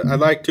think I'd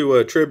like to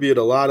attribute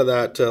a lot of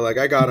that to, like,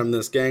 I got him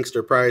this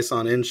gangster price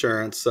on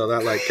insurance, so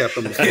that like kept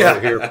him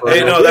afloat here.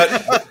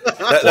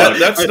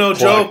 That's no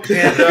joke.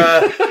 And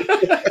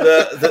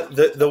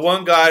the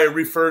one guy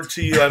referred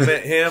to you, I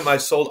met him. I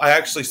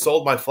actually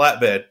sold my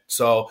flatbed.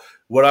 So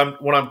what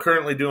I'm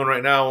currently doing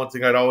right now, one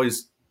thing I'd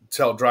always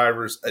tell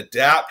drivers: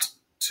 adapt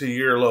to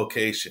your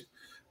location.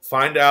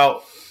 Find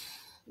out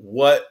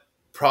what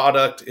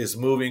product is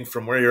moving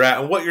from where you're at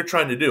and what you're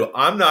trying to do.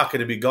 I'm not going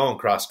to be going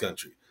cross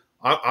country.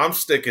 I'm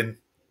sticking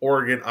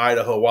Oregon,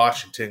 Idaho,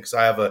 Washington, because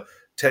I have a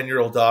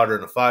 10-year-old daughter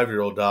and a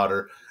 5-year-old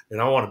daughter,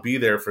 and I want to be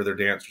there for their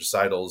dance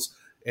recitals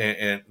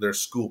and their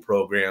school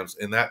programs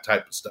and that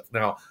type of stuff.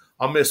 Now,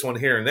 I'll miss one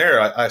here and there.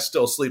 I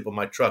still sleep on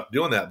my truck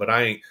doing that, but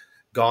I ain't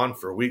gone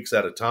for weeks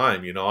at a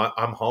time.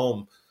 I'm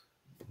home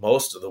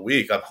most of the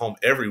week. I'm home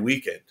every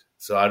weekend,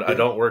 so I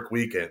don't work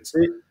weekends.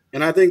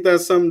 And I think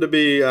that's something to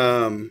be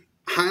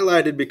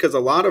highlighted, because a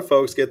lot of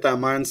folks get that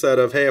mindset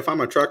of, hey, if I'm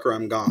a trucker,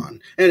 I'm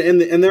gone.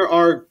 And there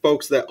are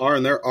folks that are,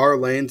 and there are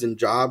lanes and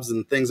jobs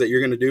and things that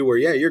you're going to do where,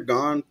 you're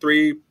gone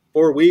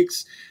 3-4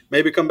 weeks,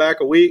 maybe come back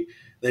a week,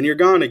 then you're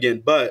gone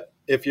again. But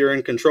if you're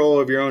in control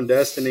of your own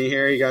destiny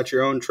here, you got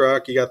your own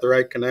truck, you got the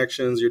right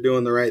connections, you're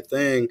doing the right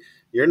thing,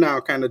 you're now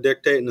kind of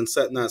dictating and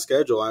setting that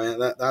schedule. I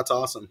mean, that's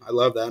awesome. I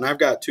love that. And I've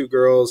got 2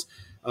 girls,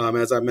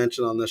 as I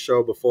mentioned on this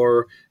show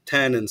before,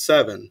 10 and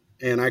 7.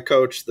 And I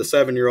coach the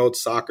 7-year-old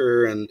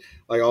soccer and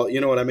like all, you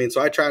know what I mean?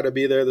 So I try to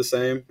be there the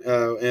same.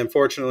 And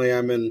fortunately,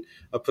 I'm in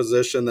a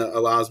position that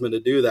allows me to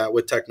do that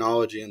with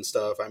technology and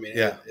stuff. I mean,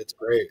 it's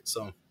great.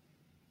 So,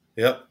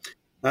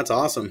 that's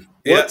awesome.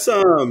 Yeah.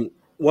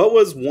 What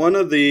was one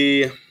of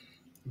the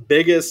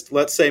biggest,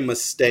 let's say,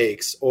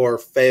 mistakes or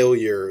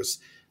failures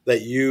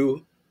that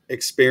you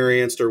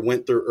experienced or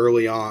went through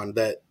early on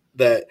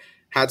that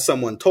had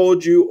someone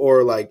told you,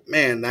 or like,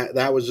 man,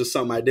 that was just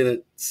something I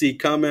didn't see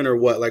coming, or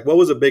what? Like, what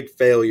was a big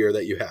failure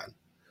that you had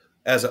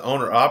as an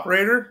owner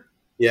operator?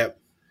 Yep.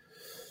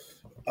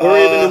 Or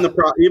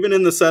even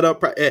in the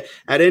setup, at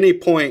any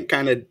point,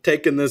 kind of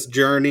taking this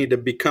journey to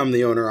become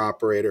the owner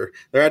operator,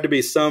 there had to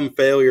be some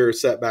failure or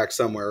setback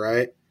somewhere,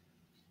 right?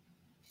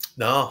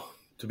 No,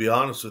 to be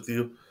honest with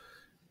you,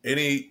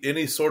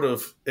 any sort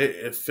of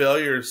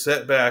failure or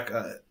setback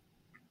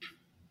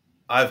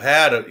I've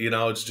had,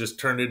 it's just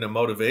turned into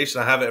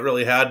motivation. I haven't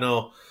really had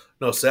no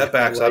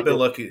setbacks. I've been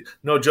lucky.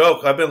 No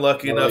joke. I've been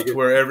lucky enough to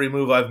where every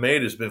move I've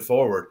made has been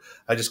forward.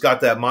 I just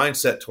got that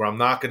mindset to where I'm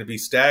not going to be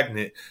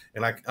stagnant,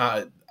 and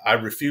I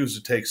refuse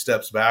to take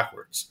steps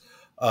backwards.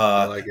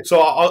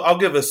 So I'll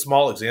give a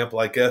small example.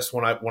 I guess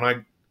when I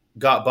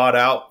got bought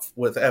out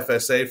with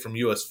FSA from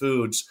US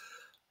Foods,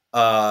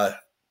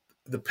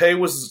 the pay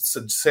was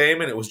the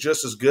same and it was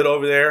just as good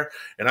over there.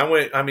 And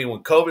when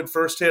COVID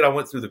first hit, I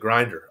went through the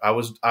grinder. I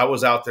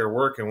was out there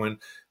working when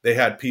they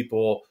had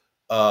people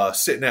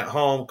sitting at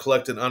home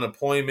collecting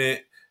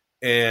unemployment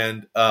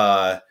and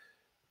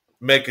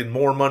making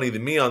more money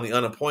than me on the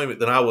unemployment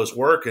than I was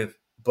working.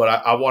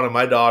 But I wanted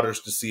my daughters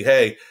to see,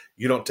 hey,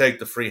 you don't take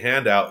the free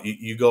handout.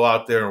 You go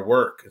out there and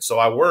work. And so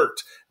I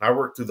worked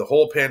through the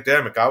whole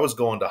pandemic. I was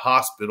going to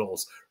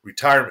hospitals,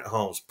 retirement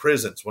homes,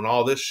 prisons, when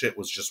all this shit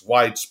was just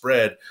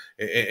widespread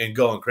and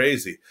going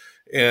crazy.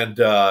 And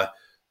I'm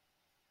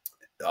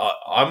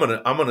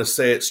gonna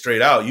say it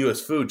straight out. US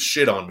Foods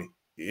shit on me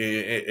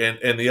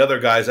and the other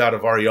guys out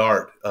of our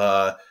yard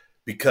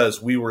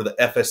because we were the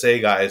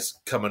FSA guys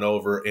coming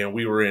over, and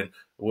we were in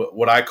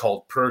what I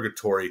called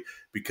purgatory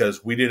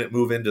because we didn't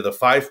move into the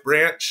Fife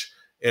branch,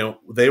 and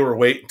they were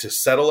waiting to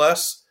settle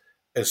us.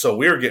 And so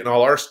we were getting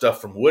all our stuff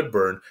from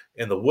Woodburn,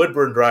 and the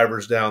Woodburn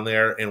drivers down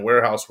there and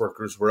warehouse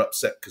workers were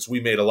upset because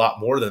we made a lot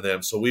more than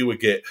them. So we would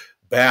get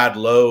bad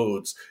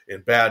loads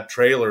and bad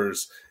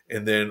trailers,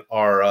 and then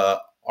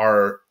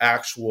our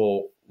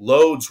actual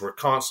loads were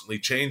constantly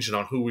changing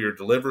on who we were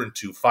delivering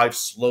to. Fife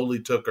slowly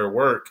took our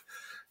work.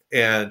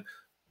 And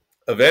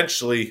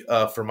eventually,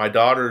 for my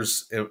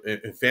daughter's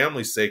and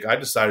family's sake, I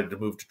decided to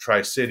move to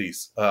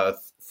Tri-Cities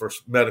for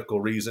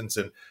medical reasons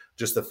and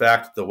just the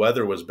fact that the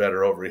weather was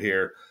better over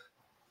here.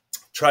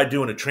 Tried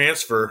doing a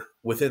transfer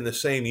within the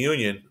same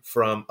union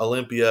from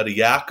Olympia to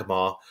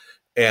Yakima,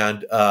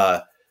 and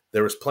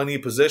there was plenty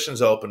of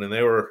positions open, and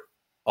they were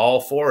all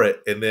for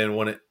it. And then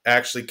when it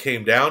actually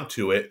came down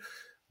to it,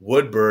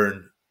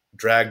 Woodburn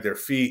dragged their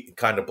feet and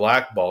kind of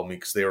blackballed me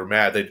because they were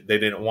mad. They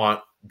didn't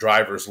want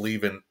drivers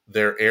leaving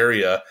their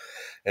area,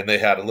 and they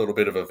had a little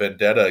bit of a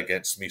vendetta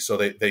against me. So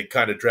they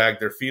kind of dragged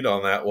their feet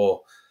on that.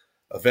 Well,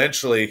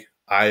 eventually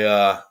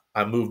I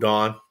moved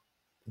on,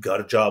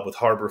 got a job with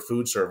Harbor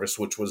Food Service,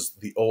 which was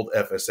the old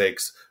FSA.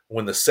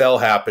 When the sale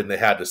happened, they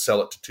had to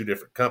sell it to two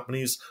different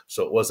companies,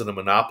 so it wasn't a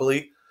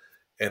monopoly.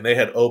 And they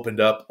had opened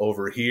up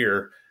over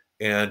here,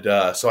 and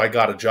so I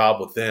got a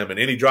job with them. And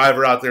any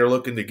driver out there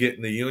looking to get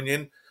in the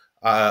union,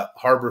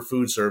 Harbor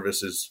Food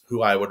Service is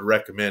who I would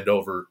recommend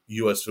over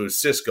US Foods.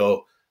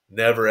 Cisco,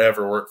 never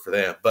ever worked for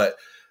them, but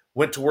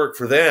went to work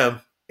for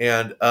them,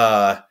 and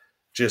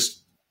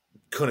just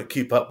couldn't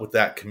keep up with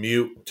that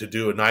commute to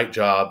do a night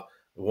job.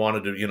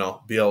 Wanted to,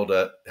 be able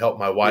to help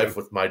my wife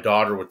with my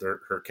daughter with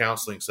her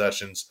counseling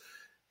sessions.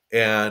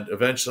 And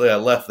eventually I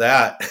left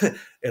that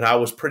and I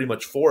was pretty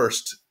much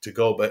forced to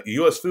go. But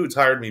US Foods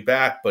hired me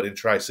back, but in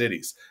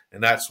Tri-Cities.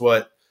 And that's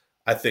what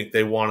I think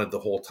they wanted the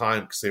whole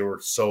time because they were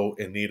so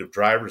in need of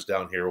drivers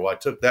down here. Well, I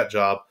took that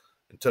job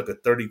and took a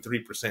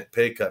 33%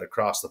 pay cut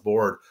across the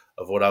board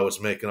of what I was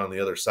making on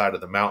the other side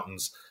of the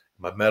mountains.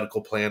 My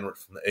medical plan went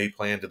from the A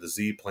plan to the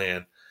Z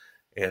plan.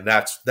 And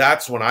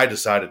that's when I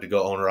decided to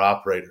go owner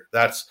operator.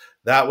 That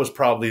was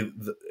probably,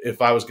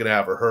 if I was going to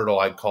have a hurdle,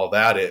 I'd call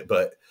that it.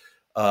 But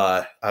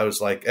I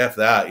was like, F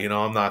that,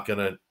 I'm not going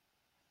to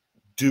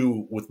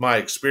do with my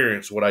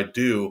experience what I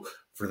do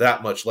for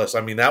that much less.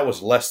 I mean, that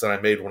was less than I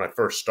made when I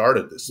first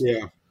started this.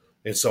 Yeah.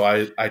 And so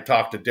I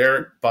talked to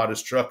Derek, bought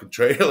his truck and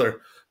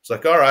trailer. It's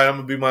like, all right, I'm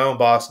going to be my own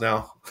boss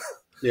now.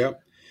 Yep.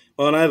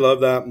 Well, and I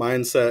love that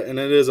mindset. And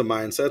it is a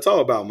mindset. It's all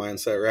about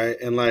mindset, right?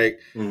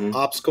 And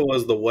obstacle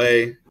is the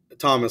way.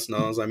 Thomas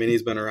knows. I mean,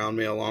 he's been around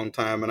me a long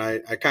time, and I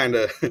kind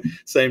of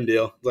same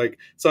deal. Like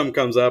something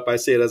comes up, I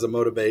see it as a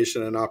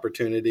motivation and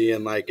opportunity,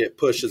 and like it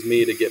pushes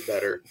me to get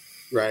better,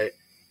 right?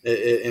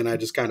 And I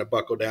just kind of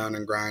buckle down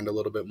and grind a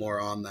little bit more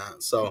on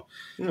that. So,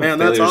 man,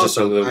 that's awesome. Just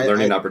a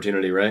learning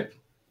opportunity, right?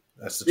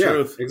 That's the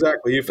truth.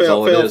 Exactly. You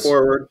fail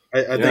forward.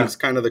 I think it's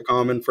kind of the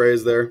common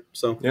phrase there.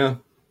 So yeah.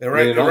 And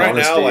right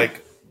now,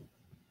 like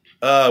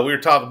we were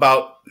talking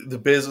about the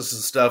business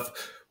and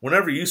stuff.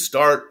 Whenever you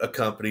start a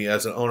company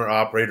as an owner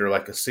operator,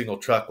 like a single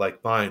truck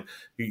like mine,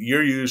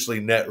 you're usually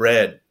net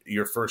red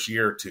your first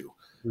year or two.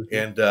 Mm-hmm.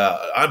 And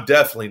I'm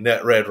definitely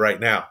net red right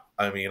now.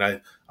 I mean,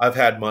 I've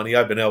had money.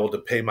 I've been able to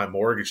pay my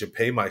mortgage and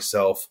pay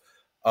myself.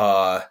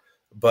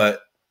 But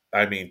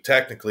I mean,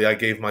 technically I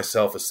gave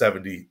myself a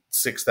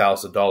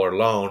 $76,000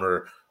 loan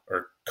or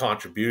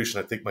contribution.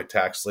 I think my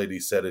tax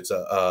lady said it's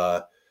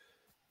a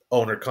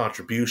owner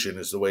contribution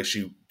is the way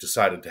she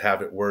decided to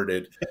have it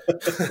worded.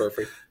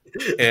 Perfect.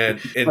 And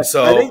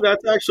so I think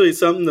that's actually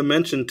something to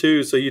mention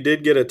too. So you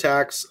did get a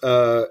tax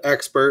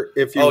expert,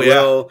 if you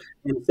will,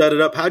 and set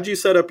it up. How'd you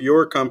set up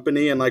your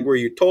company? And like, were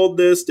you told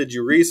this? Did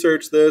you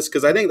research this?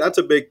 Because I think that's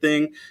a big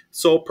thing.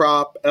 Sole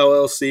prop,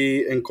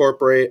 LLC,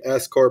 incorporate,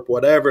 S corp,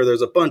 whatever.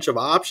 There's a bunch of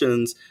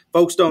options.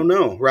 Folks don't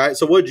know, right?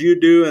 So what'd you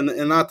do?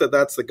 And not that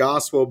that's the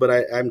gospel, but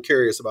I'm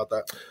curious about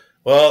that.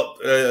 Well,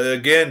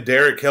 again,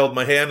 Derek held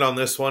my hand on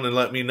this one and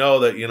let me know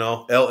that,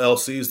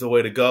 LLC is the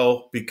way to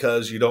go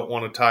because you don't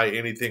want to tie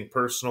anything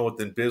personal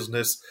within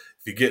business.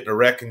 If you get in a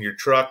wreck in your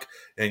truck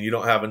and you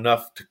don't have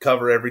enough to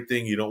cover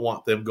everything, you don't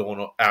want them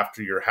going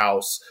after your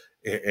house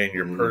and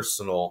your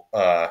personal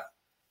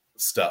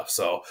stuff.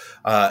 So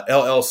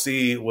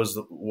LLC was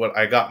what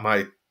I got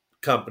my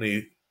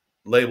company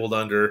labeled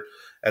under.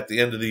 At the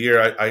end of the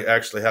year, I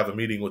actually have a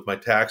meeting with my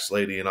tax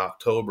lady in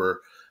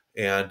October,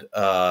 and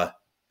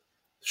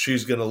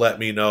she's going to let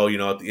me know,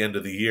 at the end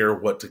of the year,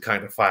 what to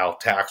kind of file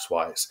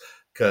tax-wise.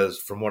 Because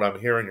from what I'm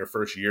hearing, your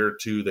first year or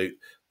two,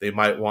 they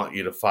might want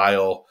you to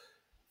file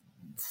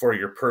for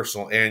your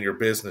personal and your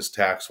business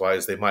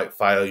tax-wise. They might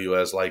file you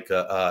as like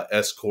a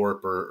S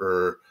corp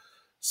or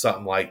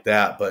something like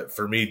that. But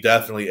for me,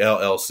 definitely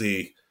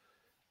LLC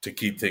to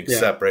keep things Yeah.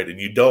 separated.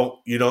 You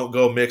don't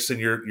go mixing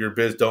your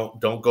biz. Don't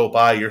go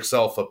buy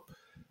yourself a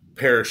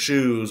pair of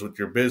shoes with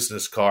your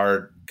business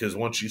card, because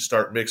once you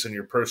start mixing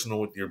your personal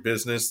with your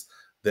business,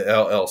 the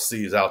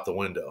LLC is out the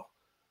window.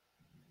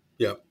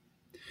 Yep.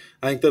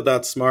 I think that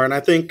that's smart. And I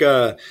think,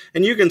 and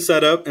you can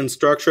set up and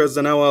structure as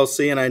an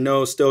LLC, and I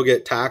know still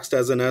get taxed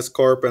as an S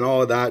Corp, and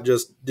all of that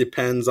just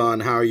depends on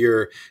how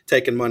you're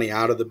taking money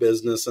out of the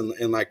business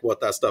and like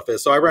what that stuff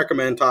is. So I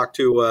recommend talk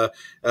to a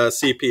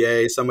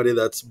CPA, somebody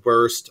that's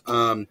versed.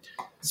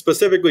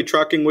 Specifically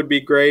trucking would be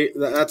great.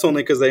 That's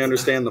only because they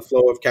understand the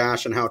flow of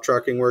cash and how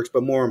trucking works.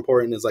 But more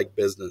important is like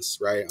business,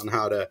 right? On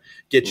how to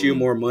get you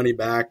more money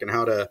back and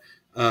how to,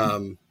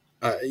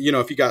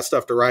 if you got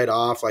stuff to write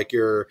off, like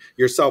you're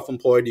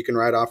self-employed, you can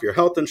write off your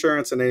health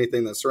insurance and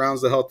anything that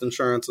surrounds the health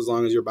insurance, as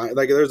long as you're buying,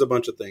 like there's a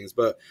bunch of things,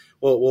 but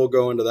we'll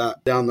go into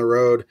that down the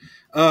road.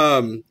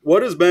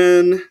 What has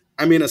been,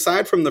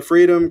 aside from the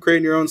freedom,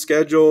 creating your own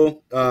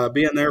schedule,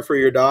 being there for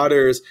your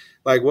daughters,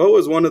 like what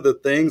was one of the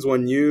things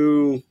when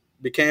you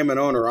became an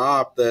owner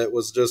op that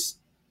was just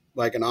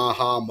like an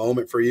aha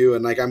moment for you?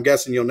 And like, I'm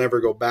guessing you'll never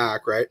go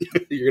back, right?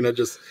 You're going to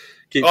just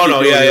keep. Oh,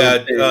 no. Yeah.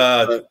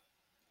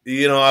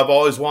 Thing, I've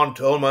always wanted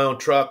to own my own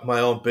truck,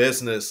 my own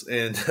business.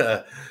 And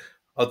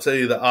I'll tell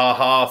you, the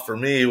aha for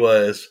me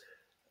was,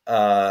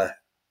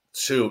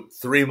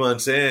 3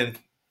 months in,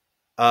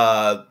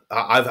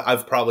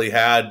 I've probably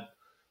had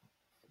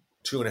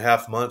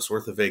 2.5 months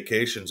worth of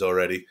vacations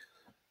already.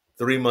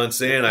 3 months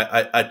in,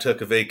 I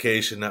took a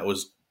vacation that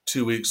was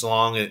 2 weeks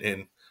long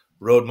and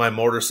rode my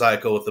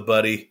motorcycle with a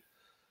buddy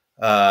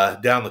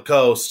down the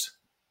coast.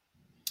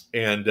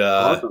 And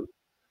awesome.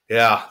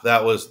 Yeah,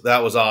 that was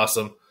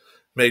awesome.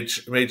 Made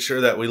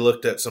sure that we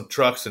looked at some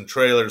trucks and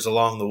trailers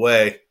along the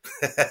way.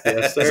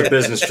 Yes, sir. It's a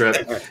business trip.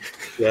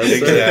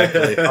 Yes,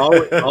 Exactly.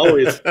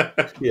 Always.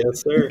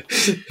 Yes, sir.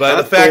 But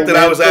the fact that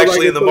I was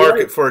actually in the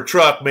market for a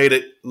truck made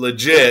it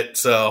legit.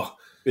 So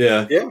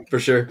yeah, Yeah. for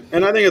sure.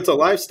 And I think it's a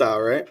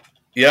lifestyle, right?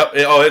 Yep.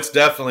 It's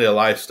definitely a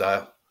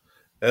lifestyle.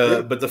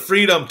 But the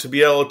freedom to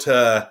be able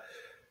to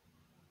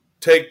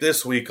take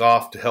this week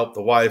off to help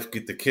the wife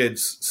get the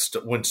kids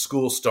when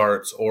school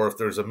starts, or if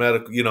there's a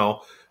medical,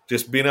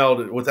 just being able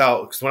to,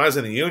 because when I was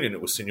in the union,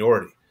 it was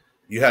seniority.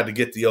 You had to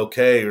get the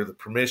okay or the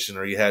permission,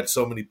 or you had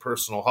so many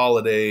personal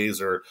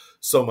holidays or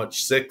so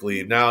much sick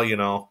leave. Now,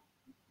 you're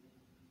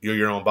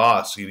your own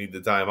boss. You need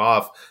the time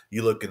off.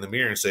 You look in the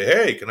mirror and say,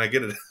 hey, can I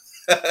get it?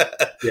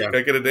 Can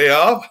I get a day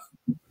off?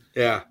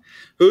 Yeah.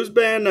 Who's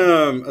been,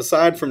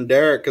 aside from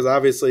Derek, because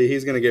obviously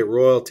he's going to get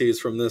royalties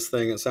from this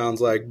thing, it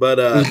sounds like,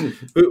 but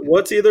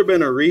what's either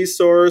been a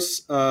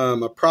resource,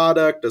 a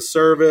product, a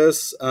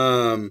service,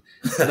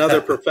 another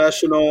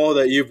professional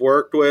that you've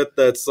worked with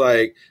that's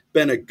like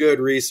been a good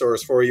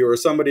resource for you, or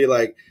somebody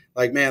like,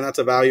 man, that's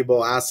a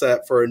valuable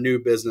asset for a new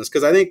business?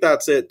 Because I think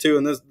that's it too.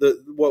 And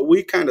what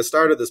we kind of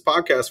started this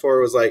podcast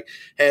for was like,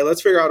 hey,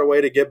 let's figure out a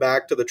way to get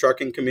back to the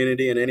trucking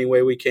community in any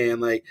way we can.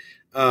 Like,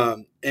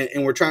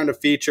 and we're trying to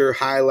feature,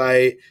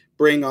 highlight,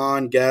 bring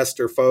on guests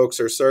or folks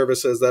or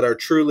services that are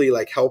truly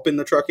like helping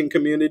the trucking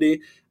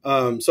community.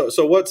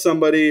 So what's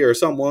somebody or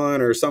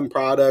someone or some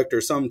product or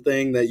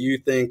something that you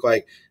think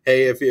like,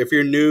 hey, if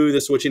you're new,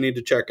 this is what you need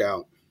to check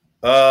out?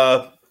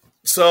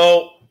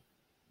 So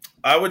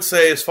I would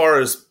say, as far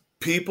as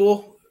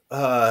people,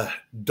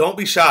 don't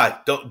be shy.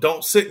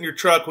 Don't sit in your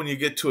truck when you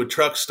get to a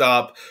truck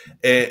stop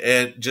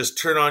and just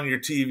turn on your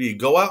TV.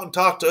 Go out and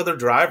talk to other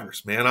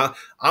drivers, man.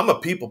 I'm a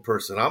people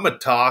person. I'm going to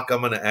talk.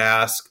 I'm going to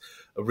ask,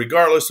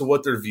 regardless of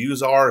what their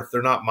views are. If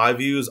they're not my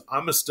views,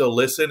 I'm going to still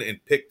listen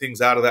and pick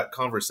things out of that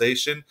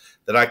conversation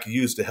that I could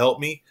use to help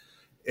me.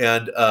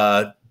 And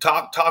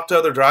talk to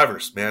other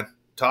drivers, man.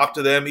 Talk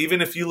to them,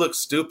 even if you look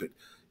stupid.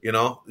 You're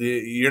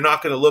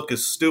not going to look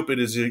as stupid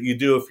as you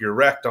do if you're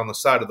wrecked on the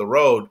side of the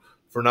road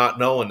for not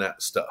knowing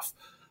that stuff.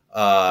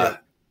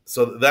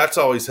 So that's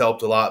always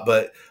helped a lot.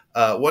 But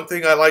one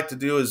thing I like to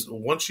do is,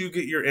 once you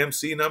get your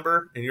MC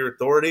number and your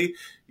authority,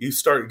 you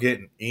start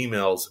getting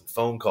emails and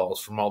phone calls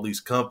from all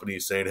these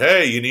companies saying,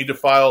 hey, you need to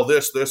file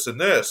this, this,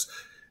 and this.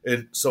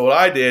 And so what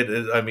I did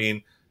is,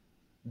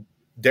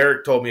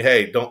 Derek told me,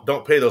 hey,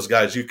 don't pay those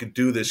guys. You can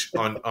do this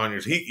on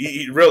yours.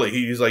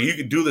 He's like, you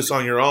can do this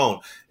on your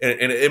own.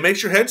 And it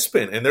makes your head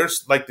spin. And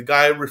there's like the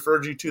guy I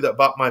referred you to that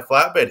bought my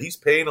flatbed. He's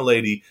paying a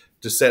lady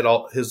to set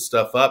all his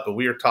stuff up. And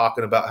we are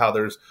talking about how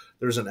there's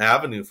an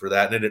avenue for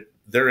that. And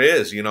there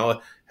is,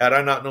 had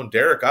I not known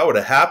Derek, I would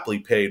have happily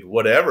paid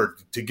whatever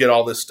to get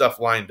all this stuff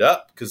lined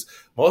up, because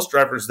most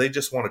drivers, they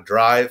just want to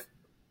drive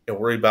and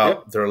worry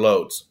about their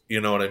loads. You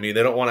know what I mean?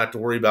 They don't want to have to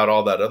worry about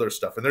all that other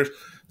stuff. And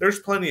there's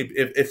plenty of,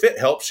 if it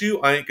helps you,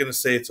 I ain't going to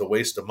say it's a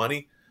waste of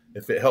money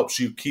if it helps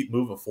you keep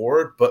moving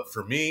forward. But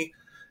for me,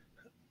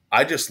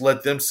 I just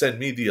let them send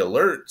me the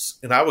alerts,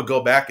 and I would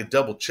go back and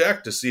double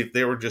check to see if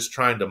they were just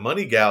trying to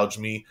money gouge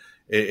me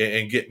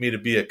and get me to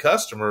be a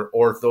customer,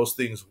 or if those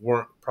things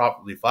weren't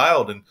properly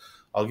filed. And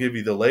I'll give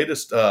you the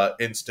latest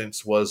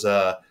instance was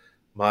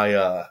my,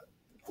 I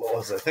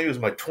think it was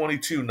my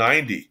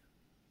 2290.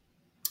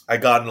 I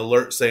got an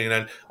alert saying,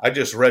 and I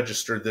just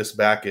registered this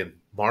back in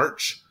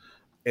March,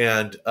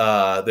 and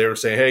they were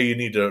saying, hey, you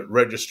need to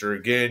register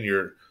again.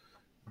 Your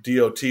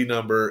DOT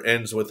number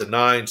ends with a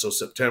 9, so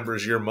September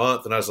is your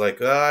month. And I was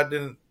like, I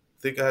didn't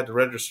think I had to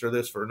register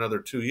this for another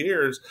 2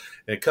 years.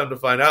 And come to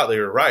find out, they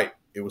were right.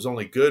 It was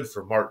only good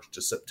for March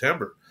to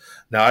September.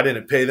 Now, I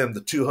didn't pay them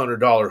the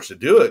 $200 to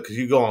do it because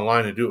you go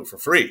online and do it for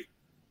free.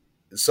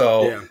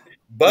 So, Yeah.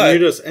 but you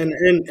just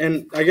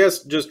and I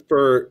guess just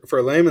for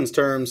layman's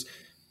terms,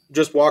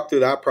 just walk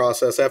through that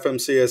process.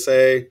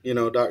 FMCSA,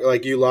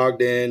 like you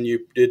logged in,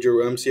 you did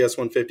your MCS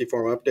 150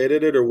 form,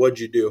 updated it, or what'd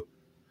you do?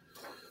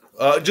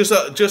 Just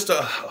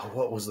a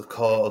what was it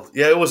called?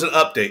 Yeah, it was an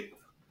update.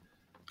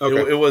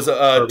 Okay. It was a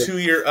Perfect.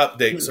 2-year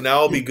update, so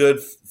now it'll be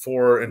good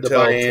for until The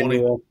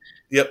biannual.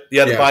 Yep, the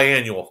Yeah.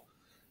 biannual.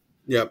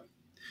 Yep.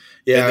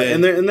 Yeah,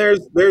 And and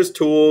there's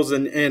tools,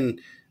 and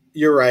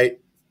you're right.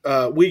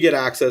 We get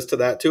access to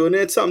that too, and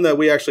it's something that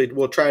we actually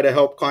will try to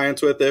help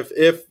clients with.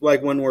 If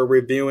like when we're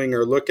reviewing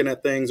or looking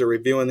at things or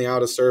reviewing the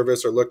out of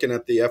service or looking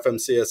at the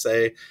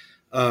FMCSA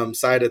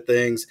side of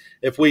things,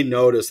 if we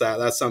notice that,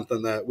 that's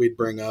something that we'd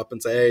bring up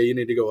and say, hey, you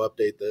need to go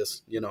update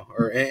this,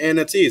 and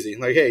it's easy.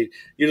 Like, hey,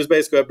 you just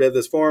basically update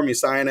this form, you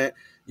sign it,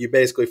 you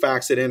basically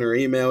fax it in or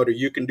email it, or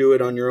you can do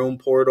it on your own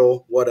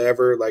portal,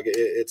 whatever. Like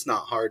it's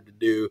not hard to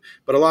do.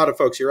 But a lot of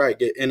folks, you're right,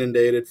 get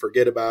inundated,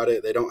 forget about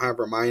it. They don't have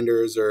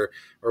reminders or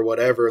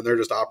whatever, and they're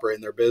just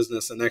operating their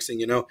business. And next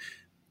thing you know,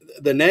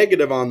 the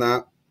negative on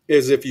that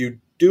is if you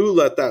do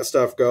let that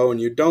stuff go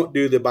and you don't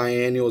do the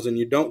biannuals and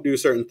you don't do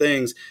certain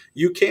things,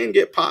 you can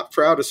get popped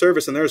for out of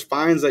service, and there's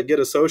fines that get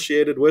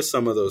associated with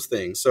some of those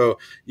things. So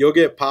you'll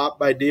get popped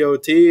by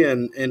DOT,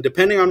 and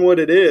depending on what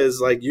it is,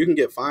 like you can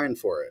get fined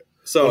for it.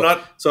 So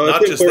not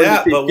just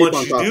that, but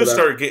once you do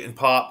start getting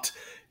popped,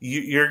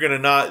 you're going to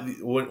not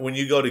when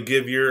you go to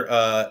give your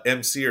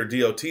MC or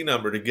DOT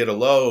number to get a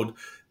load,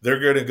 they're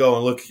going to go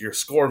and look at your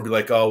score and be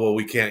like, oh, well,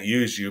 we can't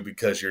use you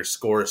because your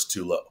score is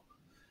too low.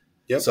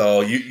 Yep.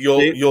 So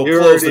you'll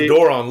close the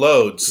door on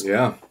loads.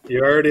 Yeah.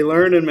 You're already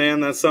learning,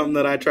 man. That's something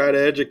that I try to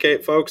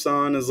educate folks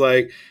on is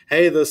like,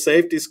 hey, the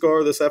safety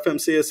score, this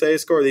FMCSA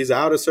score, these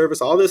out of service,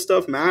 all this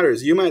stuff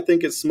matters. You might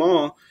think it's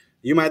small.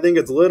 You might think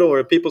it's little, or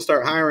if people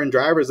start hiring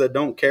drivers that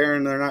don't care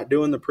and they're not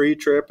doing the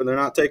pre-trip and they're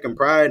not taking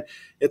pride,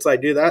 it's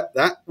like, dude,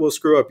 that will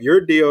screw up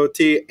your DOT.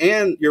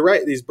 And you're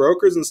right, these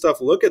brokers and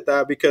stuff look at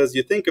that because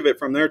you think of it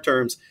from their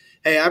terms.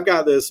 Hey, I've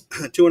got this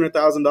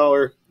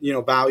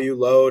 $200,000, value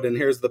load, and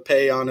here's the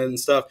pay on it and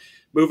stuff.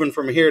 Moving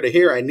from here to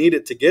here, I need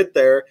it to get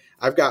there.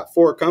 I've got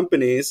 4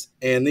 companies,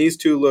 and these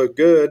 2 look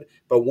good,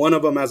 but one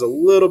of them has a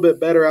little bit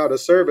better out of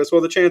service.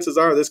 Well, the chances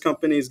are this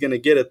company is going to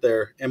get it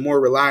there and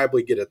more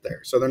reliably get it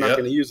there. So they're not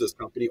going to use this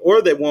company,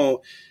 or they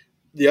won't.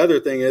 The other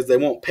thing is they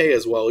won't pay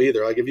as well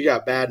either. Like if you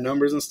got bad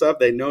numbers and stuff,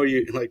 they know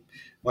you like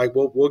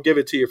we'll give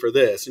it to you for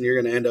this, and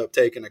you're going to end up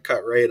taking a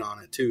cut rate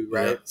on it too,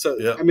 right?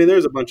 I mean,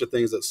 there's a bunch of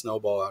things that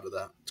snowball out of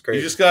that. It's crazy.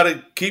 You just got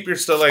to keep your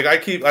stuff. Like I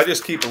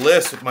just keep a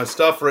list with my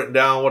stuff written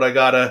down, what I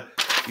gotta,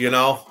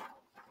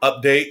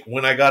 update,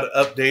 when I gotta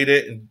update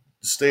it, and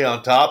stay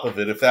on top of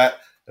it. If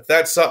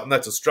that's something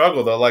that's a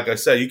struggle, though, like I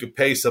said, you could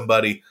pay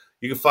somebody,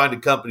 you can find a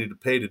company to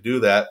pay to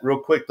do that. Real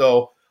quick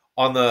though,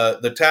 on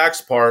the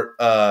tax part,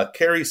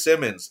 Carrie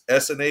Simmons,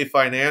 S&A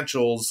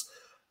Financials,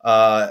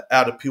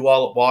 out of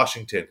Puyallup,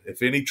 Washington.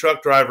 If any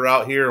truck driver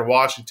out here in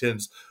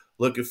Washington's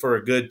looking for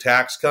a good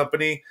tax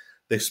company,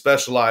 they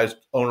specialize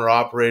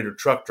owner-operator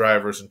truck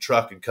drivers and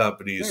trucking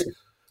companies.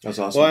 That's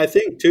awesome. Well, I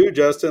think too,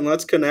 Justin,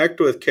 let's connect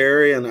with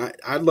Carrie, and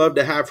I'd love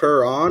to have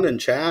her on and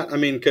chat. I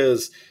mean,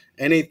 because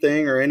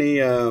anything or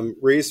any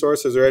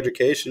resources or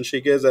education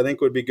she gives, I think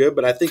would be good.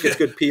 But I think it's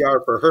good PR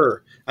for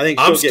her. I think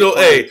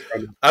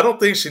I don't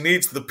think she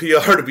needs the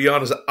PR, to be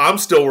honest. I'm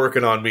still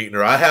working on meeting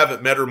her. I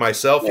haven't met her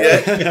myself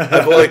yet.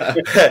 I've only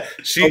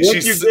once you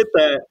get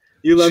that,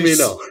 you let me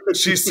know.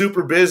 She's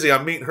super busy.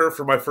 I'm meeting her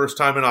for my first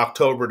time in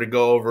October to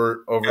go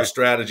over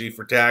strategy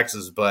for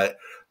taxes, but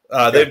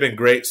they've been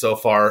great so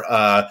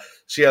far.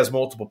 She has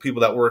multiple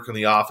people that work in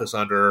the office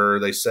under her.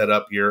 They set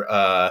up your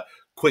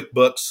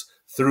QuickBooks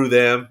through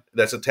them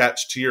that's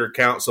attached to your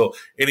account. So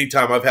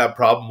anytime I've had a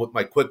problem with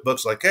my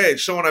QuickBooks, like, hey,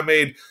 it's showing I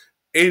made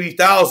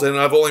 $80,000 and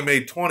I've only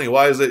made 20.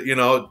 Why is it,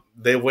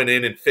 they went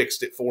in and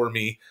fixed it for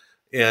me.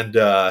 And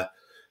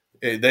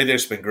they've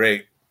just been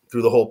great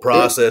through the whole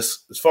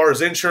process. As far as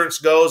insurance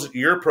goes,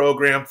 your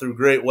program through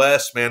Great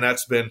West, man,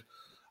 that's been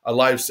a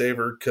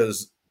lifesaver,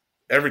 because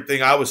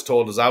everything I was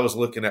told is I was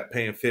looking at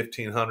paying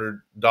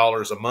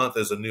 $1,500 a month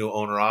as a new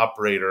owner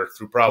operator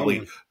through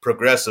probably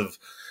Progressive.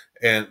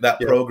 And that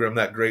program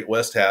that Great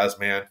West has,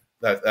 man,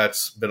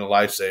 that's been a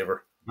lifesaver.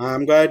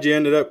 I'm glad you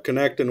ended up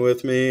connecting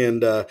with me.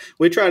 And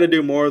we try to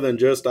do more than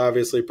just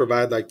obviously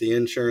provide like the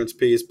insurance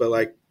piece, but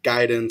like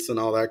guidance and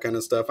all that kind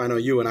of stuff. I know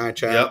you and I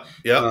chat.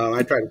 Yep.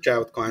 I try to chat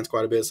with clients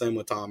quite a bit. Same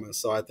with Thomas.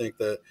 So I think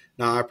that,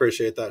 I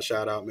appreciate that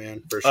shout out,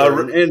 man, for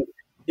sure. And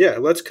yeah,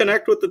 let's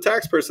connect with the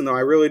tax person though.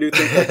 I really do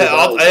think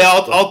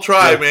I'll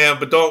try, man,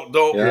 but don't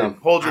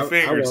hold your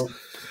fingers.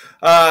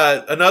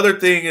 Another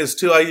thing is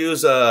too, I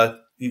use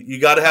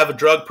you got to have a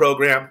drug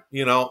program,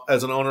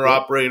 as an owner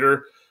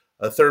operator,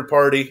 a third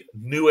party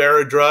New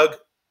Era drug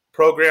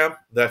program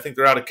that I think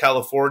they're out of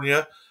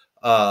California.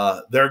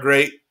 They're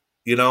great.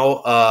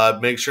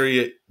 Make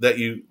sure that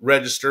you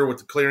register with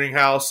the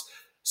clearinghouse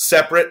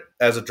separate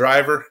as a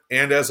driver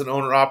and as an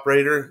owner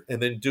operator,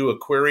 and then do a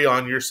query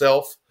on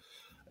yourself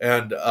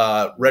and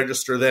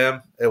register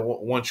them. And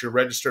once you're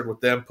registered with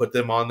them, put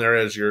them on there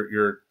as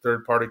your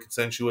third party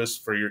consensuous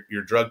for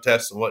your drug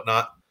tests and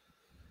whatnot.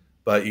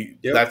 But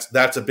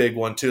that's a big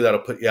one too. That'll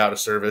put you out of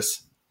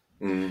service.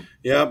 Mm.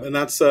 Yeah, and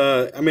that's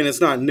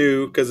it's not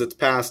new because it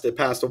passed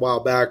a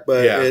while back,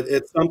 but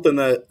it's something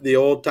that the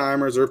old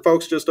timers or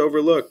folks just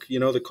overlook.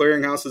 The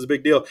clearinghouse is a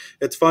big deal.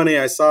 It's funny,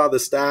 I saw the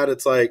stat.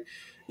 It's like,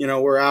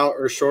 we're out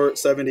or short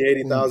 70,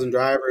 80,000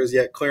 drivers,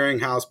 yet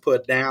clearinghouse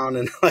put down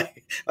and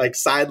like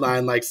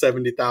sideline like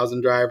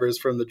 70,000 drivers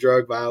from the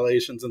drug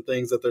violations and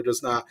things that they're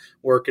just not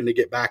working to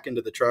get back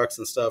into the trucks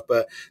and stuff.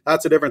 But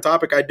that's a different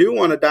topic I do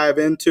want to dive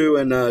into.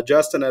 And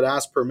Justin had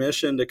asked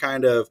permission to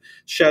kind of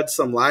shed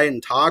some light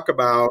and talk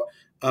about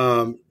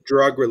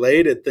drug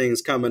related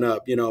things coming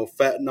up,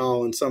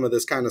 fentanyl and some of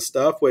this kind of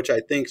stuff, which I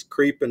think is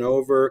creeping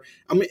over.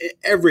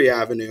 Every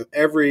avenue,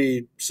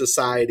 every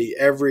society,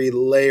 every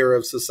layer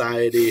of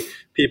society,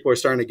 people are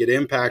starting to get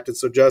impacted.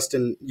 So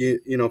Justin, you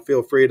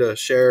feel free to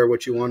share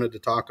what you wanted to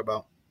talk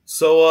about.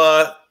 So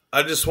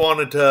I just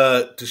wanted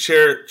to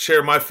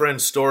share my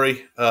friend's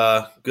story.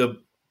 Good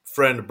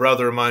friend,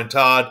 brother of mine,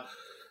 Todd,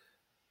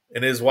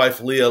 and his wife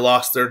Leah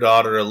lost their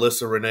daughter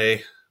Alyssa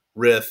Renee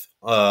Rith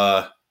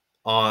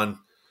on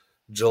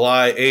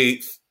July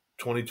 8th,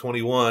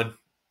 2021,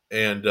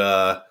 and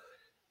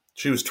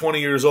she was 20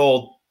 years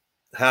old,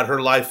 had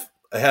her life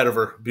ahead of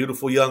her.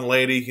 Beautiful young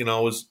lady,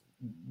 was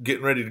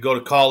getting ready to go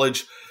to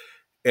college,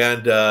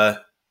 and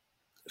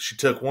she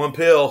took one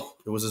pill.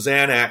 It was a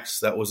Xanax.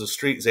 That was a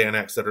street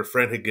Xanax that her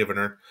friend had given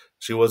her.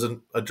 She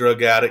wasn't a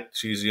drug addict.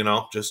 She's,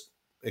 just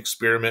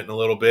experimenting a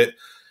little bit.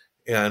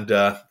 And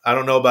I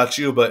don't know about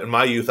you, but in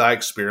my youth, I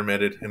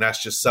experimented, and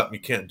that's just something you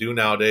can't do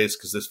nowadays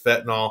because this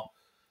fentanyl,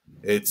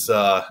 it's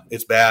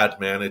bad,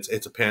 man.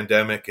 It's a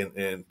pandemic,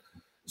 and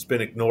it's been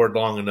ignored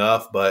long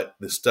enough. But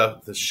this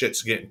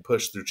shit's getting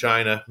pushed through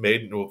China.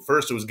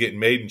 First it was getting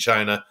made in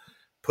China,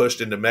 pushed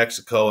into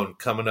Mexico, and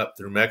coming up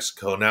through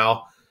Mexico.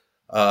 Now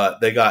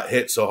they got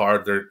hit so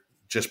hard they're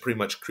just pretty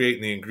much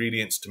creating the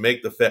ingredients to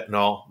make the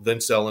fentanyl, then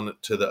selling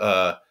it to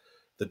the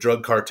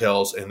drug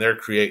cartels, and they're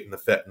creating the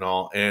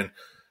fentanyl, and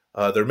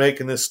they're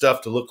making this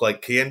stuff to look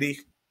like candy.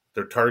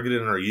 They're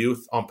targeting our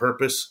youth on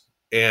purpose,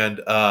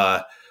 and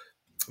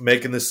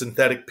making the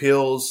synthetic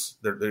pills.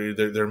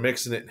 They're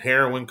mixing it in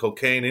heroin,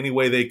 cocaine, any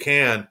way they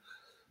can,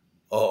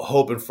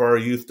 hoping for our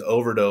youth to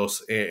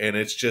overdose. And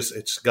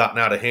it's gotten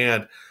out of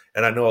hand.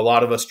 And I know a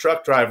lot of us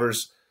truck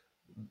drivers,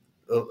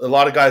 a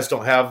lot of guys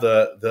don't have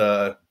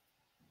the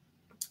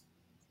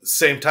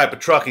same type of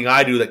trucking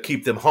I do that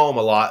keep them home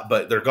a lot,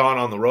 but they're gone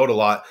on the road a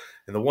lot.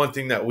 And the one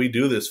thing that we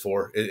do this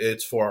for,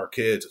 it's for our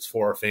kids, it's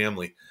for our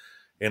family.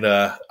 And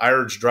I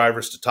urge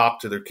drivers to talk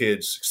to their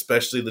kids,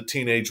 especially the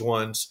teenage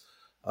ones,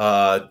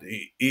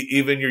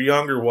 even your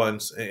younger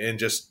ones, and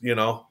just,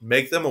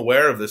 make them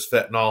aware of this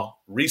fentanyl,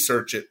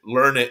 research it,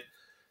 learn it,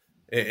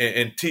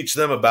 and teach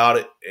them about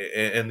it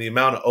and the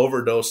amount of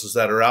overdoses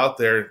that are out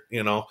there.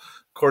 Of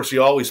course,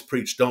 you always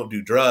preach don't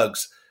do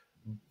drugs,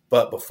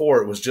 but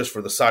before it was just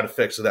for the side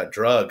effects of that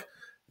drug.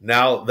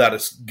 Now that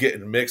it's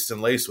getting mixed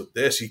and laced with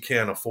this, you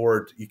can't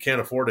afford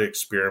to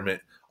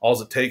experiment.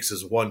 All it takes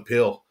is one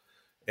pill.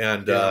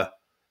 And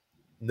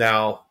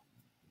now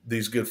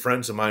these good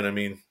friends of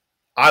mine,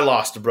 I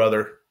lost a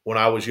brother when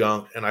I was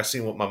young, and I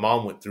seen what my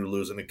mom went through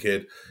losing a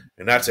kid,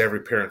 and that's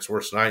every parent's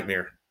worst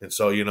nightmare. And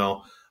so,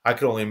 I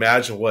can only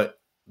imagine what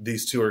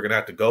these two are going to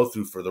have to go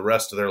through for the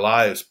rest of their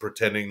lives,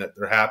 pretending that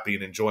they're happy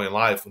and enjoying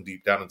life when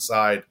deep down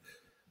inside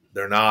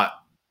they're not.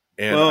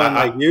 And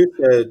like you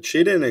said,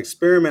 she didn't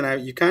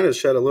experiment. You kind of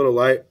shed a little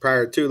light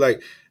prior to,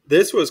 like,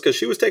 this was because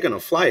she was taking a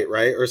flight,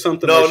 right, or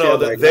something. No,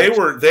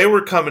 they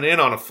were coming in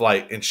on a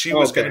flight, and she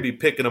was going to be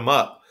picking them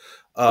up.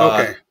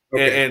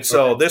 And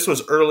so this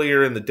was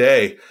earlier in the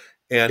day,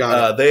 and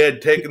they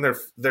had taken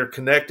their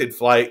connected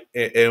flight,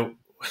 and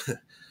it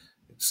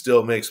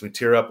still makes me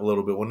tear up a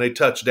little bit. When they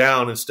touched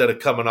down, instead of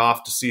coming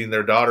off to seeing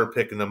their daughter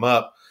picking them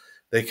up,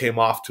 they came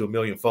off to a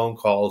million phone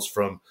calls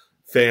from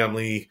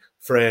family,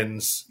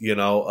 friends,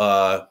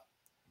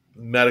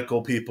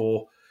 medical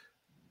people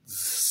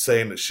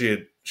saying that she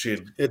had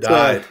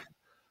died.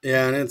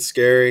 Yeah, and it's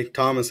scary.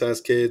 Thomas has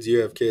kids, you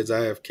have kids,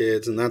 I have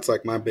kids, and that's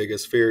like my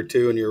biggest fear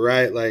too. And you're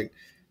right, like,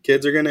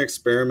 kids are going to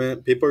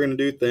experiment. People are going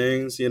to do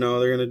things, they're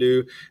going to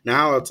do.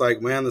 Now it's like,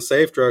 man, the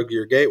safe drug,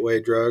 your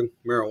gateway drug,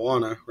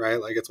 marijuana,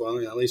 right? Like, it's, well,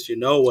 at least you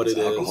know what it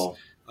alcohol.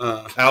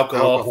 is.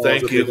 Alcohol,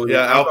 thank you.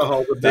 Yeah,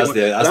 alcohol.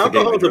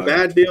 Alcohol's a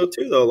bad deal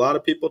too, though. A lot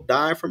of people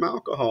die from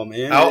alcohol,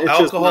 man.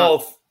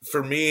 Alcohol,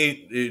 for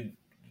me,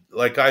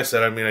 like I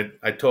said,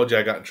 I told you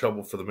I got in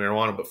trouble for the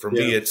marijuana, but for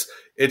me, it's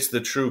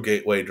the true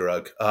gateway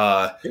drug.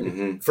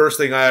 First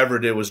thing I ever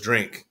did was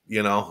drink,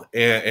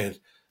 and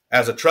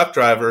as a truck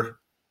driver,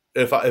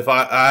 if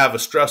I have a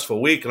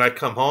stressful week and I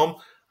come home,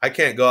 I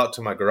can't go out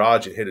to my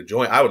garage and hit a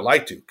joint. I would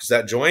like to, because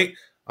that joint,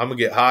 I'm gonna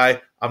get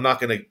high. I'm not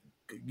gonna,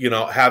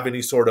 have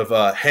any sort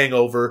of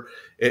hangover.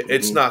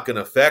 It's not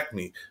gonna affect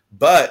me,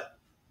 but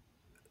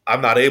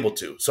I'm not able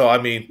to. So I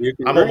mean,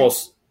 I'm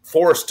almost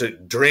forced to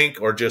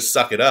drink or just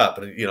suck it up.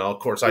 And of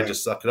course, I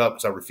just suck it up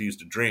because I refuse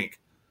to drink.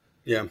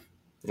 Yeah.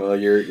 Well,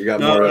 you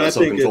got more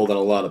self-control than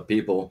a lot of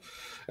people.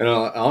 And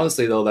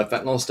honestly, though, that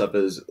fentanyl stuff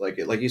is like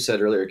you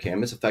said earlier,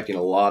 Cam. It's affecting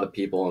a lot of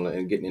people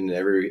and getting into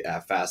every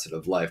facet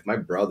of life. My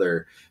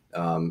brother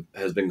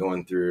has been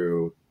going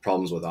through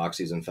problems with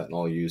oxys and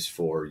fentanyl use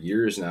for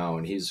years now,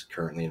 and he's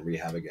currently in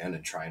rehab again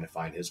and trying to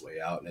find his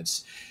way out. And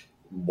it's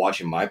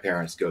watching my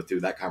parents go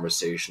through that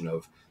conversation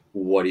of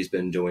what he's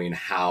been doing,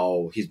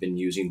 how he's been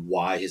using,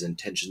 why his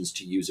intentions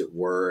to use it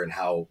were, and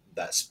how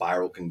that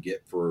spiral can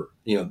get for,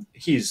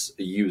 he's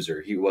a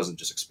user. He wasn't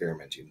just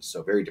experimenting.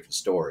 So very different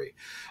story.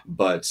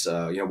 But,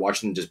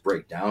 watching him just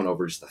break down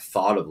over just the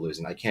thought of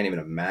losing, I can't even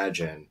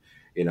imagine,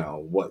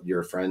 what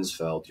your friends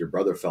felt, your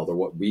brother felt, or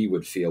what we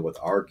would feel with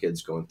our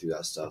kids going through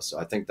that stuff. So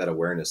I think that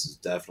awareness is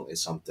definitely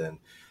something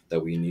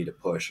that we need to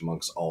push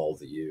amongst all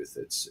the youth.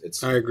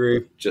 I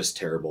agree. Just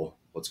terrible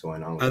what's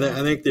going on.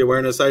 I think the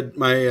awareness.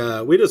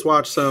 We just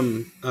watched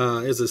some.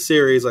 It's a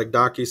series like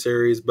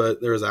docu-series, but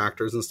there's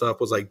actors and stuff.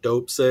 Was like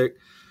Dope Sick.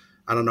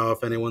 I don't know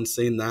if anyone's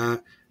seen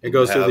that. It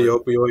goes through the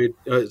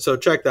opioid. So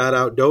check that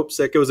out. Dope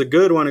Sick. It was a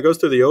good one. It goes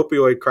through the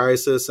opioid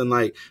crisis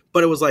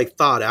but it was like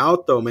thought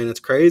out though, man. It's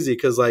crazy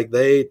because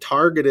they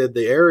targeted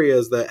the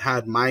areas that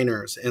had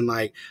minors and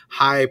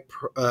high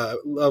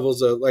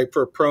levels of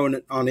for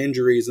prone on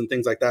injuries and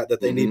things like that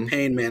they need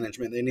pain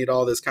management. They need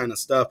all this kind of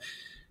stuff.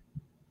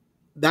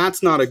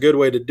 That's not a good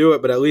way to do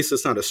it, but at least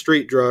it's not a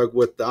street drug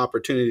with the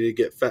opportunity to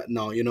get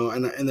fentanyl,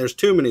 and there's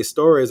too many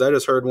stories. I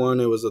just heard one.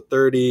 It was a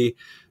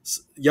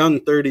young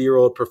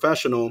 30-year-old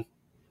professional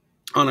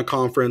on a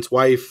conference,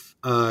 wife's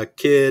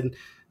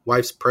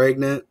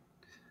pregnant,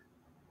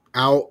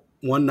 out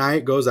one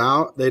night, goes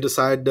out. They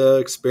decide to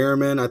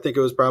experiment. I think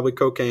it was probably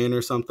cocaine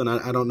or something.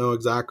 I don't know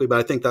exactly, but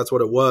I think that's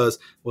what it was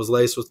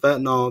laced with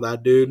fentanyl.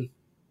 That dude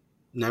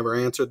never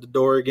answered the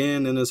door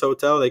again in his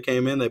hotel. They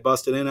came in, they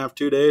busted in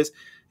after 2 days.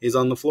 He's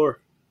on the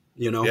floor,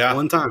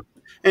 one time.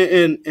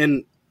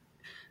 And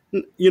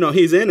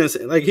he's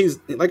innocent. He's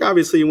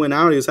obviously he went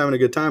out, he was having a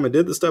good time and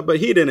did the stuff, but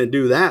he didn't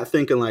do that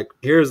thinking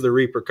here's the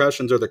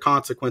repercussions or the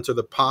consequence or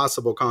the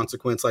possible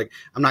consequence.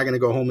 I'm not going to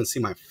go home and see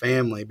my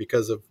family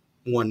because of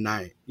one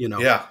night,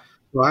 Yeah.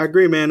 Well, I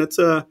agree, man.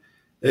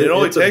 It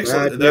only takes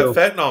that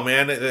fentanyl,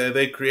 man.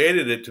 They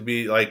created it to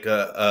be like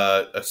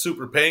a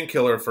super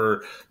painkiller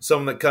for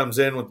someone that comes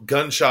in with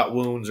gunshot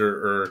wounds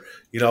or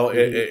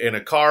in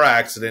a car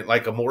accident,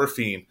 like a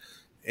morphine.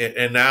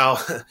 And now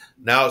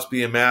it's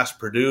being mass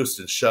produced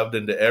and shoved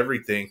into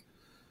everything.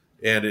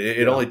 And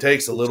it only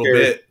takes a little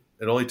bit.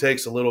 It only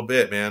takes a little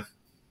bit, man.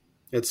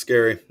 It's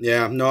scary.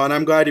 Yeah. No, and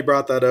I'm glad you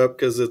brought that up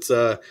because it's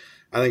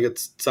I think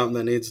it's something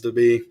that needs to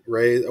be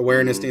raised.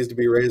 Awareness needs to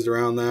be raised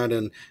around that,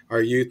 and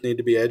our youth need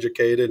to be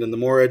educated. And the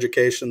more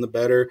education, the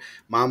better.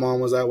 My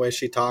mom was that way.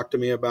 She talked to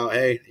me about,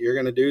 hey, you're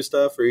going to do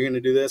stuff or you're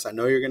going to do this. I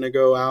know you're going to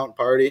go out and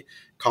party.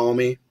 Call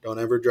me. Don't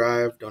ever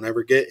drive. Don't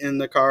ever get in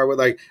the car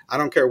with I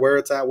don't care where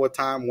it's at, what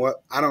time,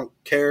 I don't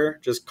care.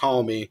 Just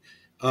call me.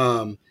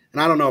 And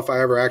I don't know if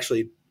I ever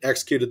actually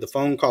executed the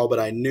phone call, but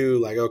I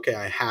knew okay,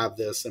 I have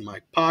this in my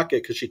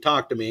pocket because she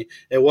talked to me.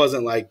 It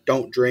wasn't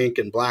don't drink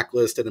and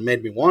blacklisted and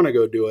made me want to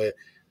go do it,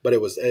 but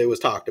it was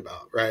talked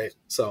about, right?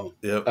 So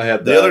yep. I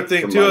had the other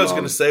thing too. I was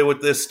going to say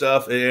with this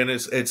stuff, and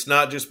it's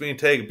not just being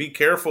taken. Be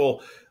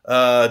careful.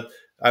 I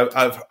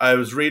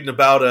was reading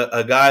about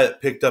a guy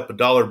that picked up a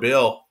dollar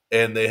bill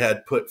and they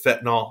had put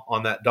fentanyl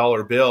on that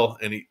dollar bill,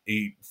 and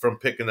he from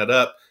picking that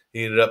up,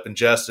 he ended up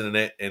ingesting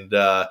it and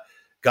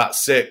got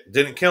sick.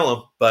 Didn't kill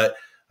him, but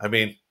I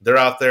mean, they're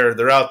out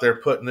there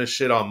putting this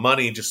shit on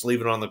money, just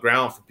leaving it on the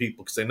ground for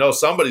people because they know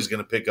somebody's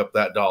going to pick up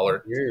that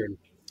dollar. Weird.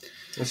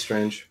 That's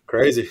strange.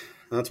 Crazy.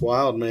 That's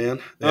wild, man.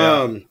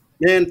 Yeah.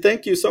 Man,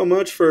 thank you so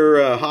much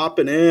for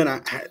hopping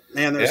in.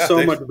 There's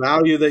so much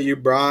value that you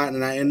brought,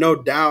 and no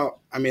doubt,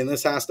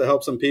 this has to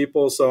help some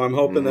people. So I'm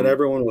hoping that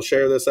everyone will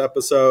share this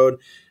episode,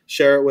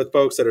 share it with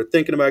folks that are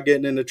thinking about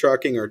getting into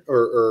trucking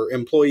or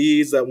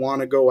employees that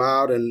want to go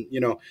out and,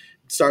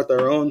 start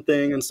their own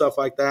thing and stuff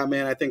like that,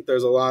 man. I think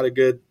there's a lot of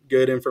good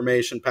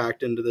information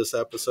packed into this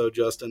episode,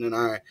 Justin, and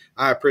I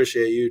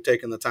appreciate you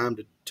taking the time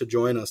to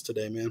join us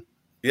today, man.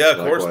 Yeah, of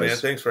course, man.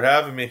 Thanks for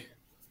having me.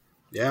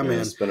 Yeah, man.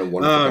 It's been a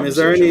wonderful is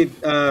there any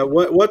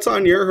what's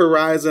on your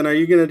horizon? Are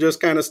you going to just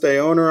kind of stay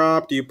owner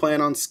op? Do you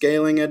plan on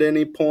scaling at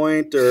any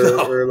point,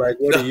 or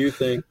what do you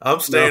think?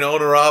 I'm staying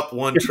owner op,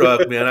 one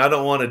truck, man. I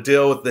don't want to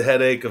deal with the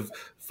headache of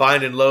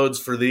finding loads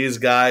for these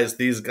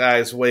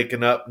guys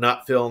waking up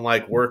not feeling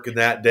like working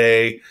that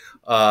day,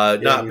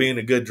 not being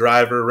a good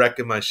driver,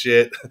 wrecking my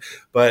shit.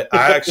 But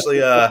I actually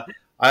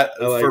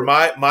for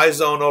my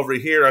zone over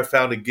here, I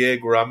found a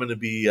gig where I'm going to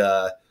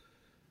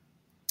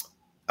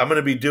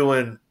be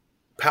doing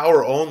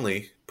power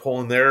only,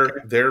 pulling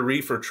their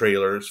reefer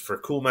trailers for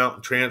Cool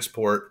Mountain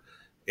Transport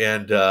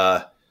And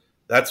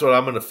that's what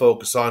I'm going to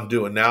focus on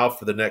doing now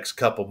for the next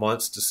couple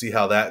months to see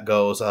how that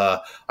goes.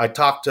 I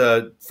talked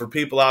for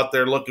people out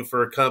there looking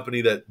for a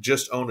company that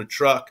just own a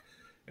truck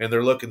and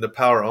they're looking to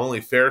power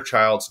only.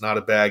 Fairchild's not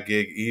a bad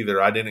gig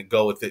either. I didn't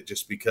go with it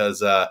just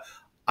because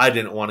I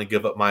didn't want to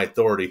give up my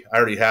authority. I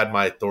already had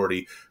my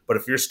authority. But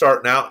if you're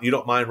starting out and you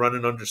don't mind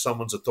running under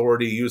someone's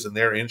authority using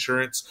their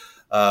insurance,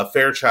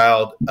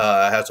 Fairchild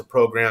has a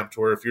program to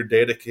where if you're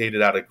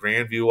dedicated out of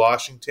Grandview,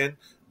 Washington,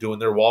 doing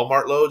their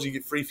Walmart loads, you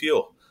get free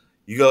fuel.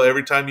 You go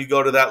every time you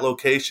go to that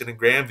location in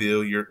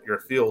Grandview, your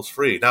fuel's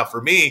free. Now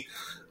for me,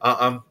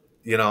 I'm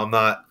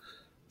not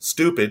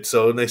stupid.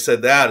 So when they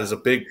said that as a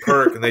big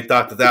perk and they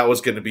thought that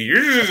was going to be,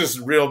 you're just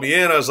reel me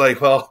in. I was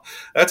like, well,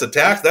 that's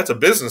a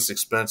business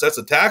expense. That's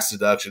a tax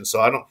deduction.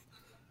 So I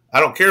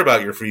don't care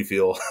about your free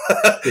fuel.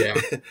 Yeah.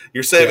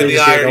 You're saving the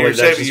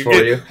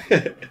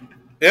IRS.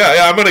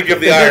 Yeah, I'm going to give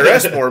the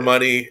IRS more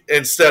money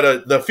instead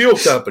of the fuel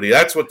company.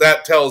 That's what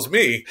that tells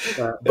me.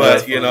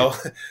 But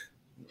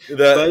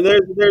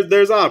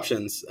there's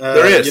options.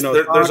 There is.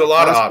 There's a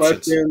lot of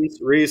options. Questions,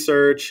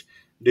 research,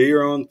 do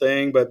your own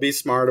thing, but be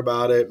smart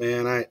about it,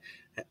 man.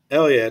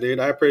 Hell yeah, dude.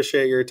 I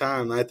appreciate your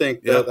time. I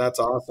think that's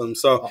awesome.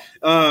 So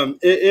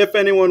if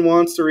anyone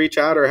wants to reach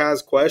out or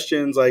has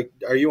questions, like,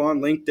 are you on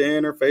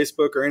LinkedIn or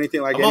Facebook or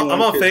anything like that?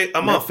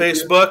 I'm on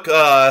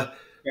Facebook.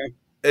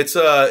 It's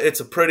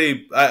a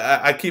pretty,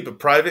 I keep it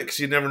private because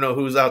you never know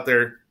who's out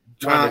there.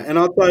 And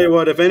I'll tell you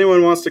what, if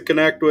anyone wants to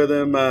connect with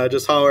him,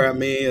 just holler at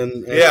me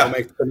and I'll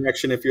make the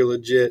connection if you're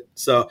legit.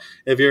 So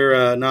if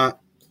you're not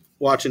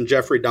watching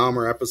Jeffrey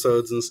Dahmer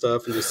episodes and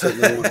stuff and just sitting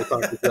there wanting to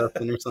talk to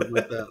Justin or something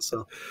like that.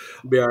 So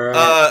it'll be all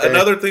right.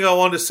 Another thing I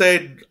wanted to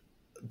say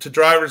to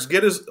drivers,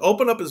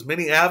 open up as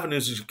many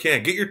avenues as you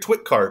can. Get your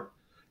TWIC card.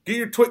 Get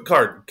your TWIC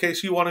card in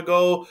case you want to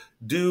go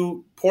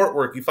do port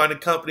work. You find a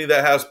company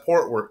that has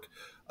port work.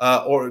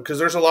 Or because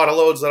there's a lot of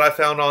loads that I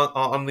found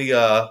on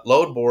the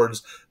load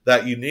boards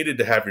that you needed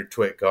to have your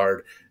TWIC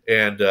card.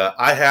 And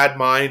I had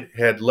mine,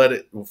 had let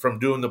it, from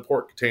doing the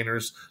port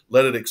containers,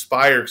 let it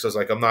expire because I was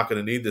like, I'm not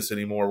going to need this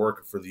anymore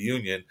working for the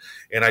union.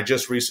 And I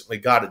just recently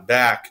got it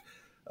back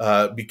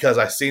because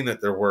I seen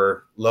that there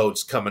were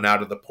loads coming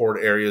out of the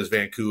port areas,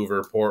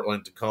 Vancouver,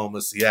 Portland,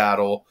 Tacoma,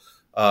 Seattle,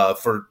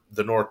 for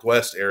the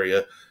Northwest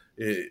area.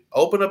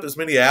 Open up as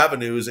many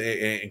avenues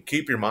and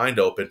keep your mind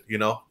open.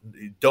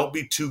 Don't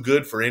be too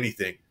good for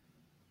anything.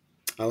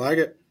 I like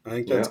it. I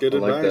think that's good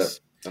advice.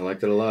 I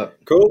liked it a lot.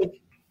 Cool.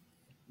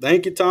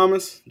 Thank you,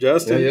 Thomas.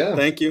 Justin,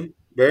 thank you.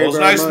 Very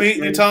nice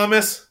meeting you,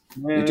 Thomas.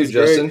 Man, you too,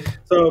 Justin. Great.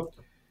 So,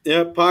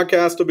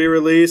 podcast will be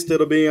released.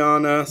 It'll be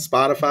on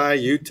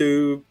Spotify,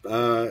 YouTube,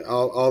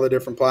 all the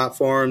different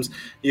platforms.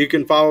 You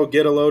can follow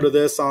Get a Load of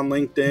This on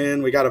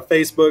LinkedIn. We got a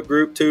Facebook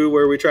group, too,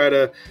 where we try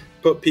to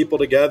put people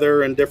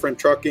together in different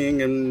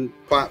trucking and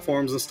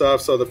platforms and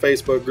stuff. So the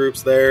Facebook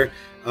group's there.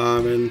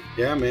 And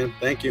yeah, man,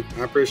 thank you.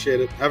 I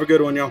appreciate it. Have a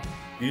good one, y'all.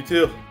 You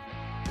too.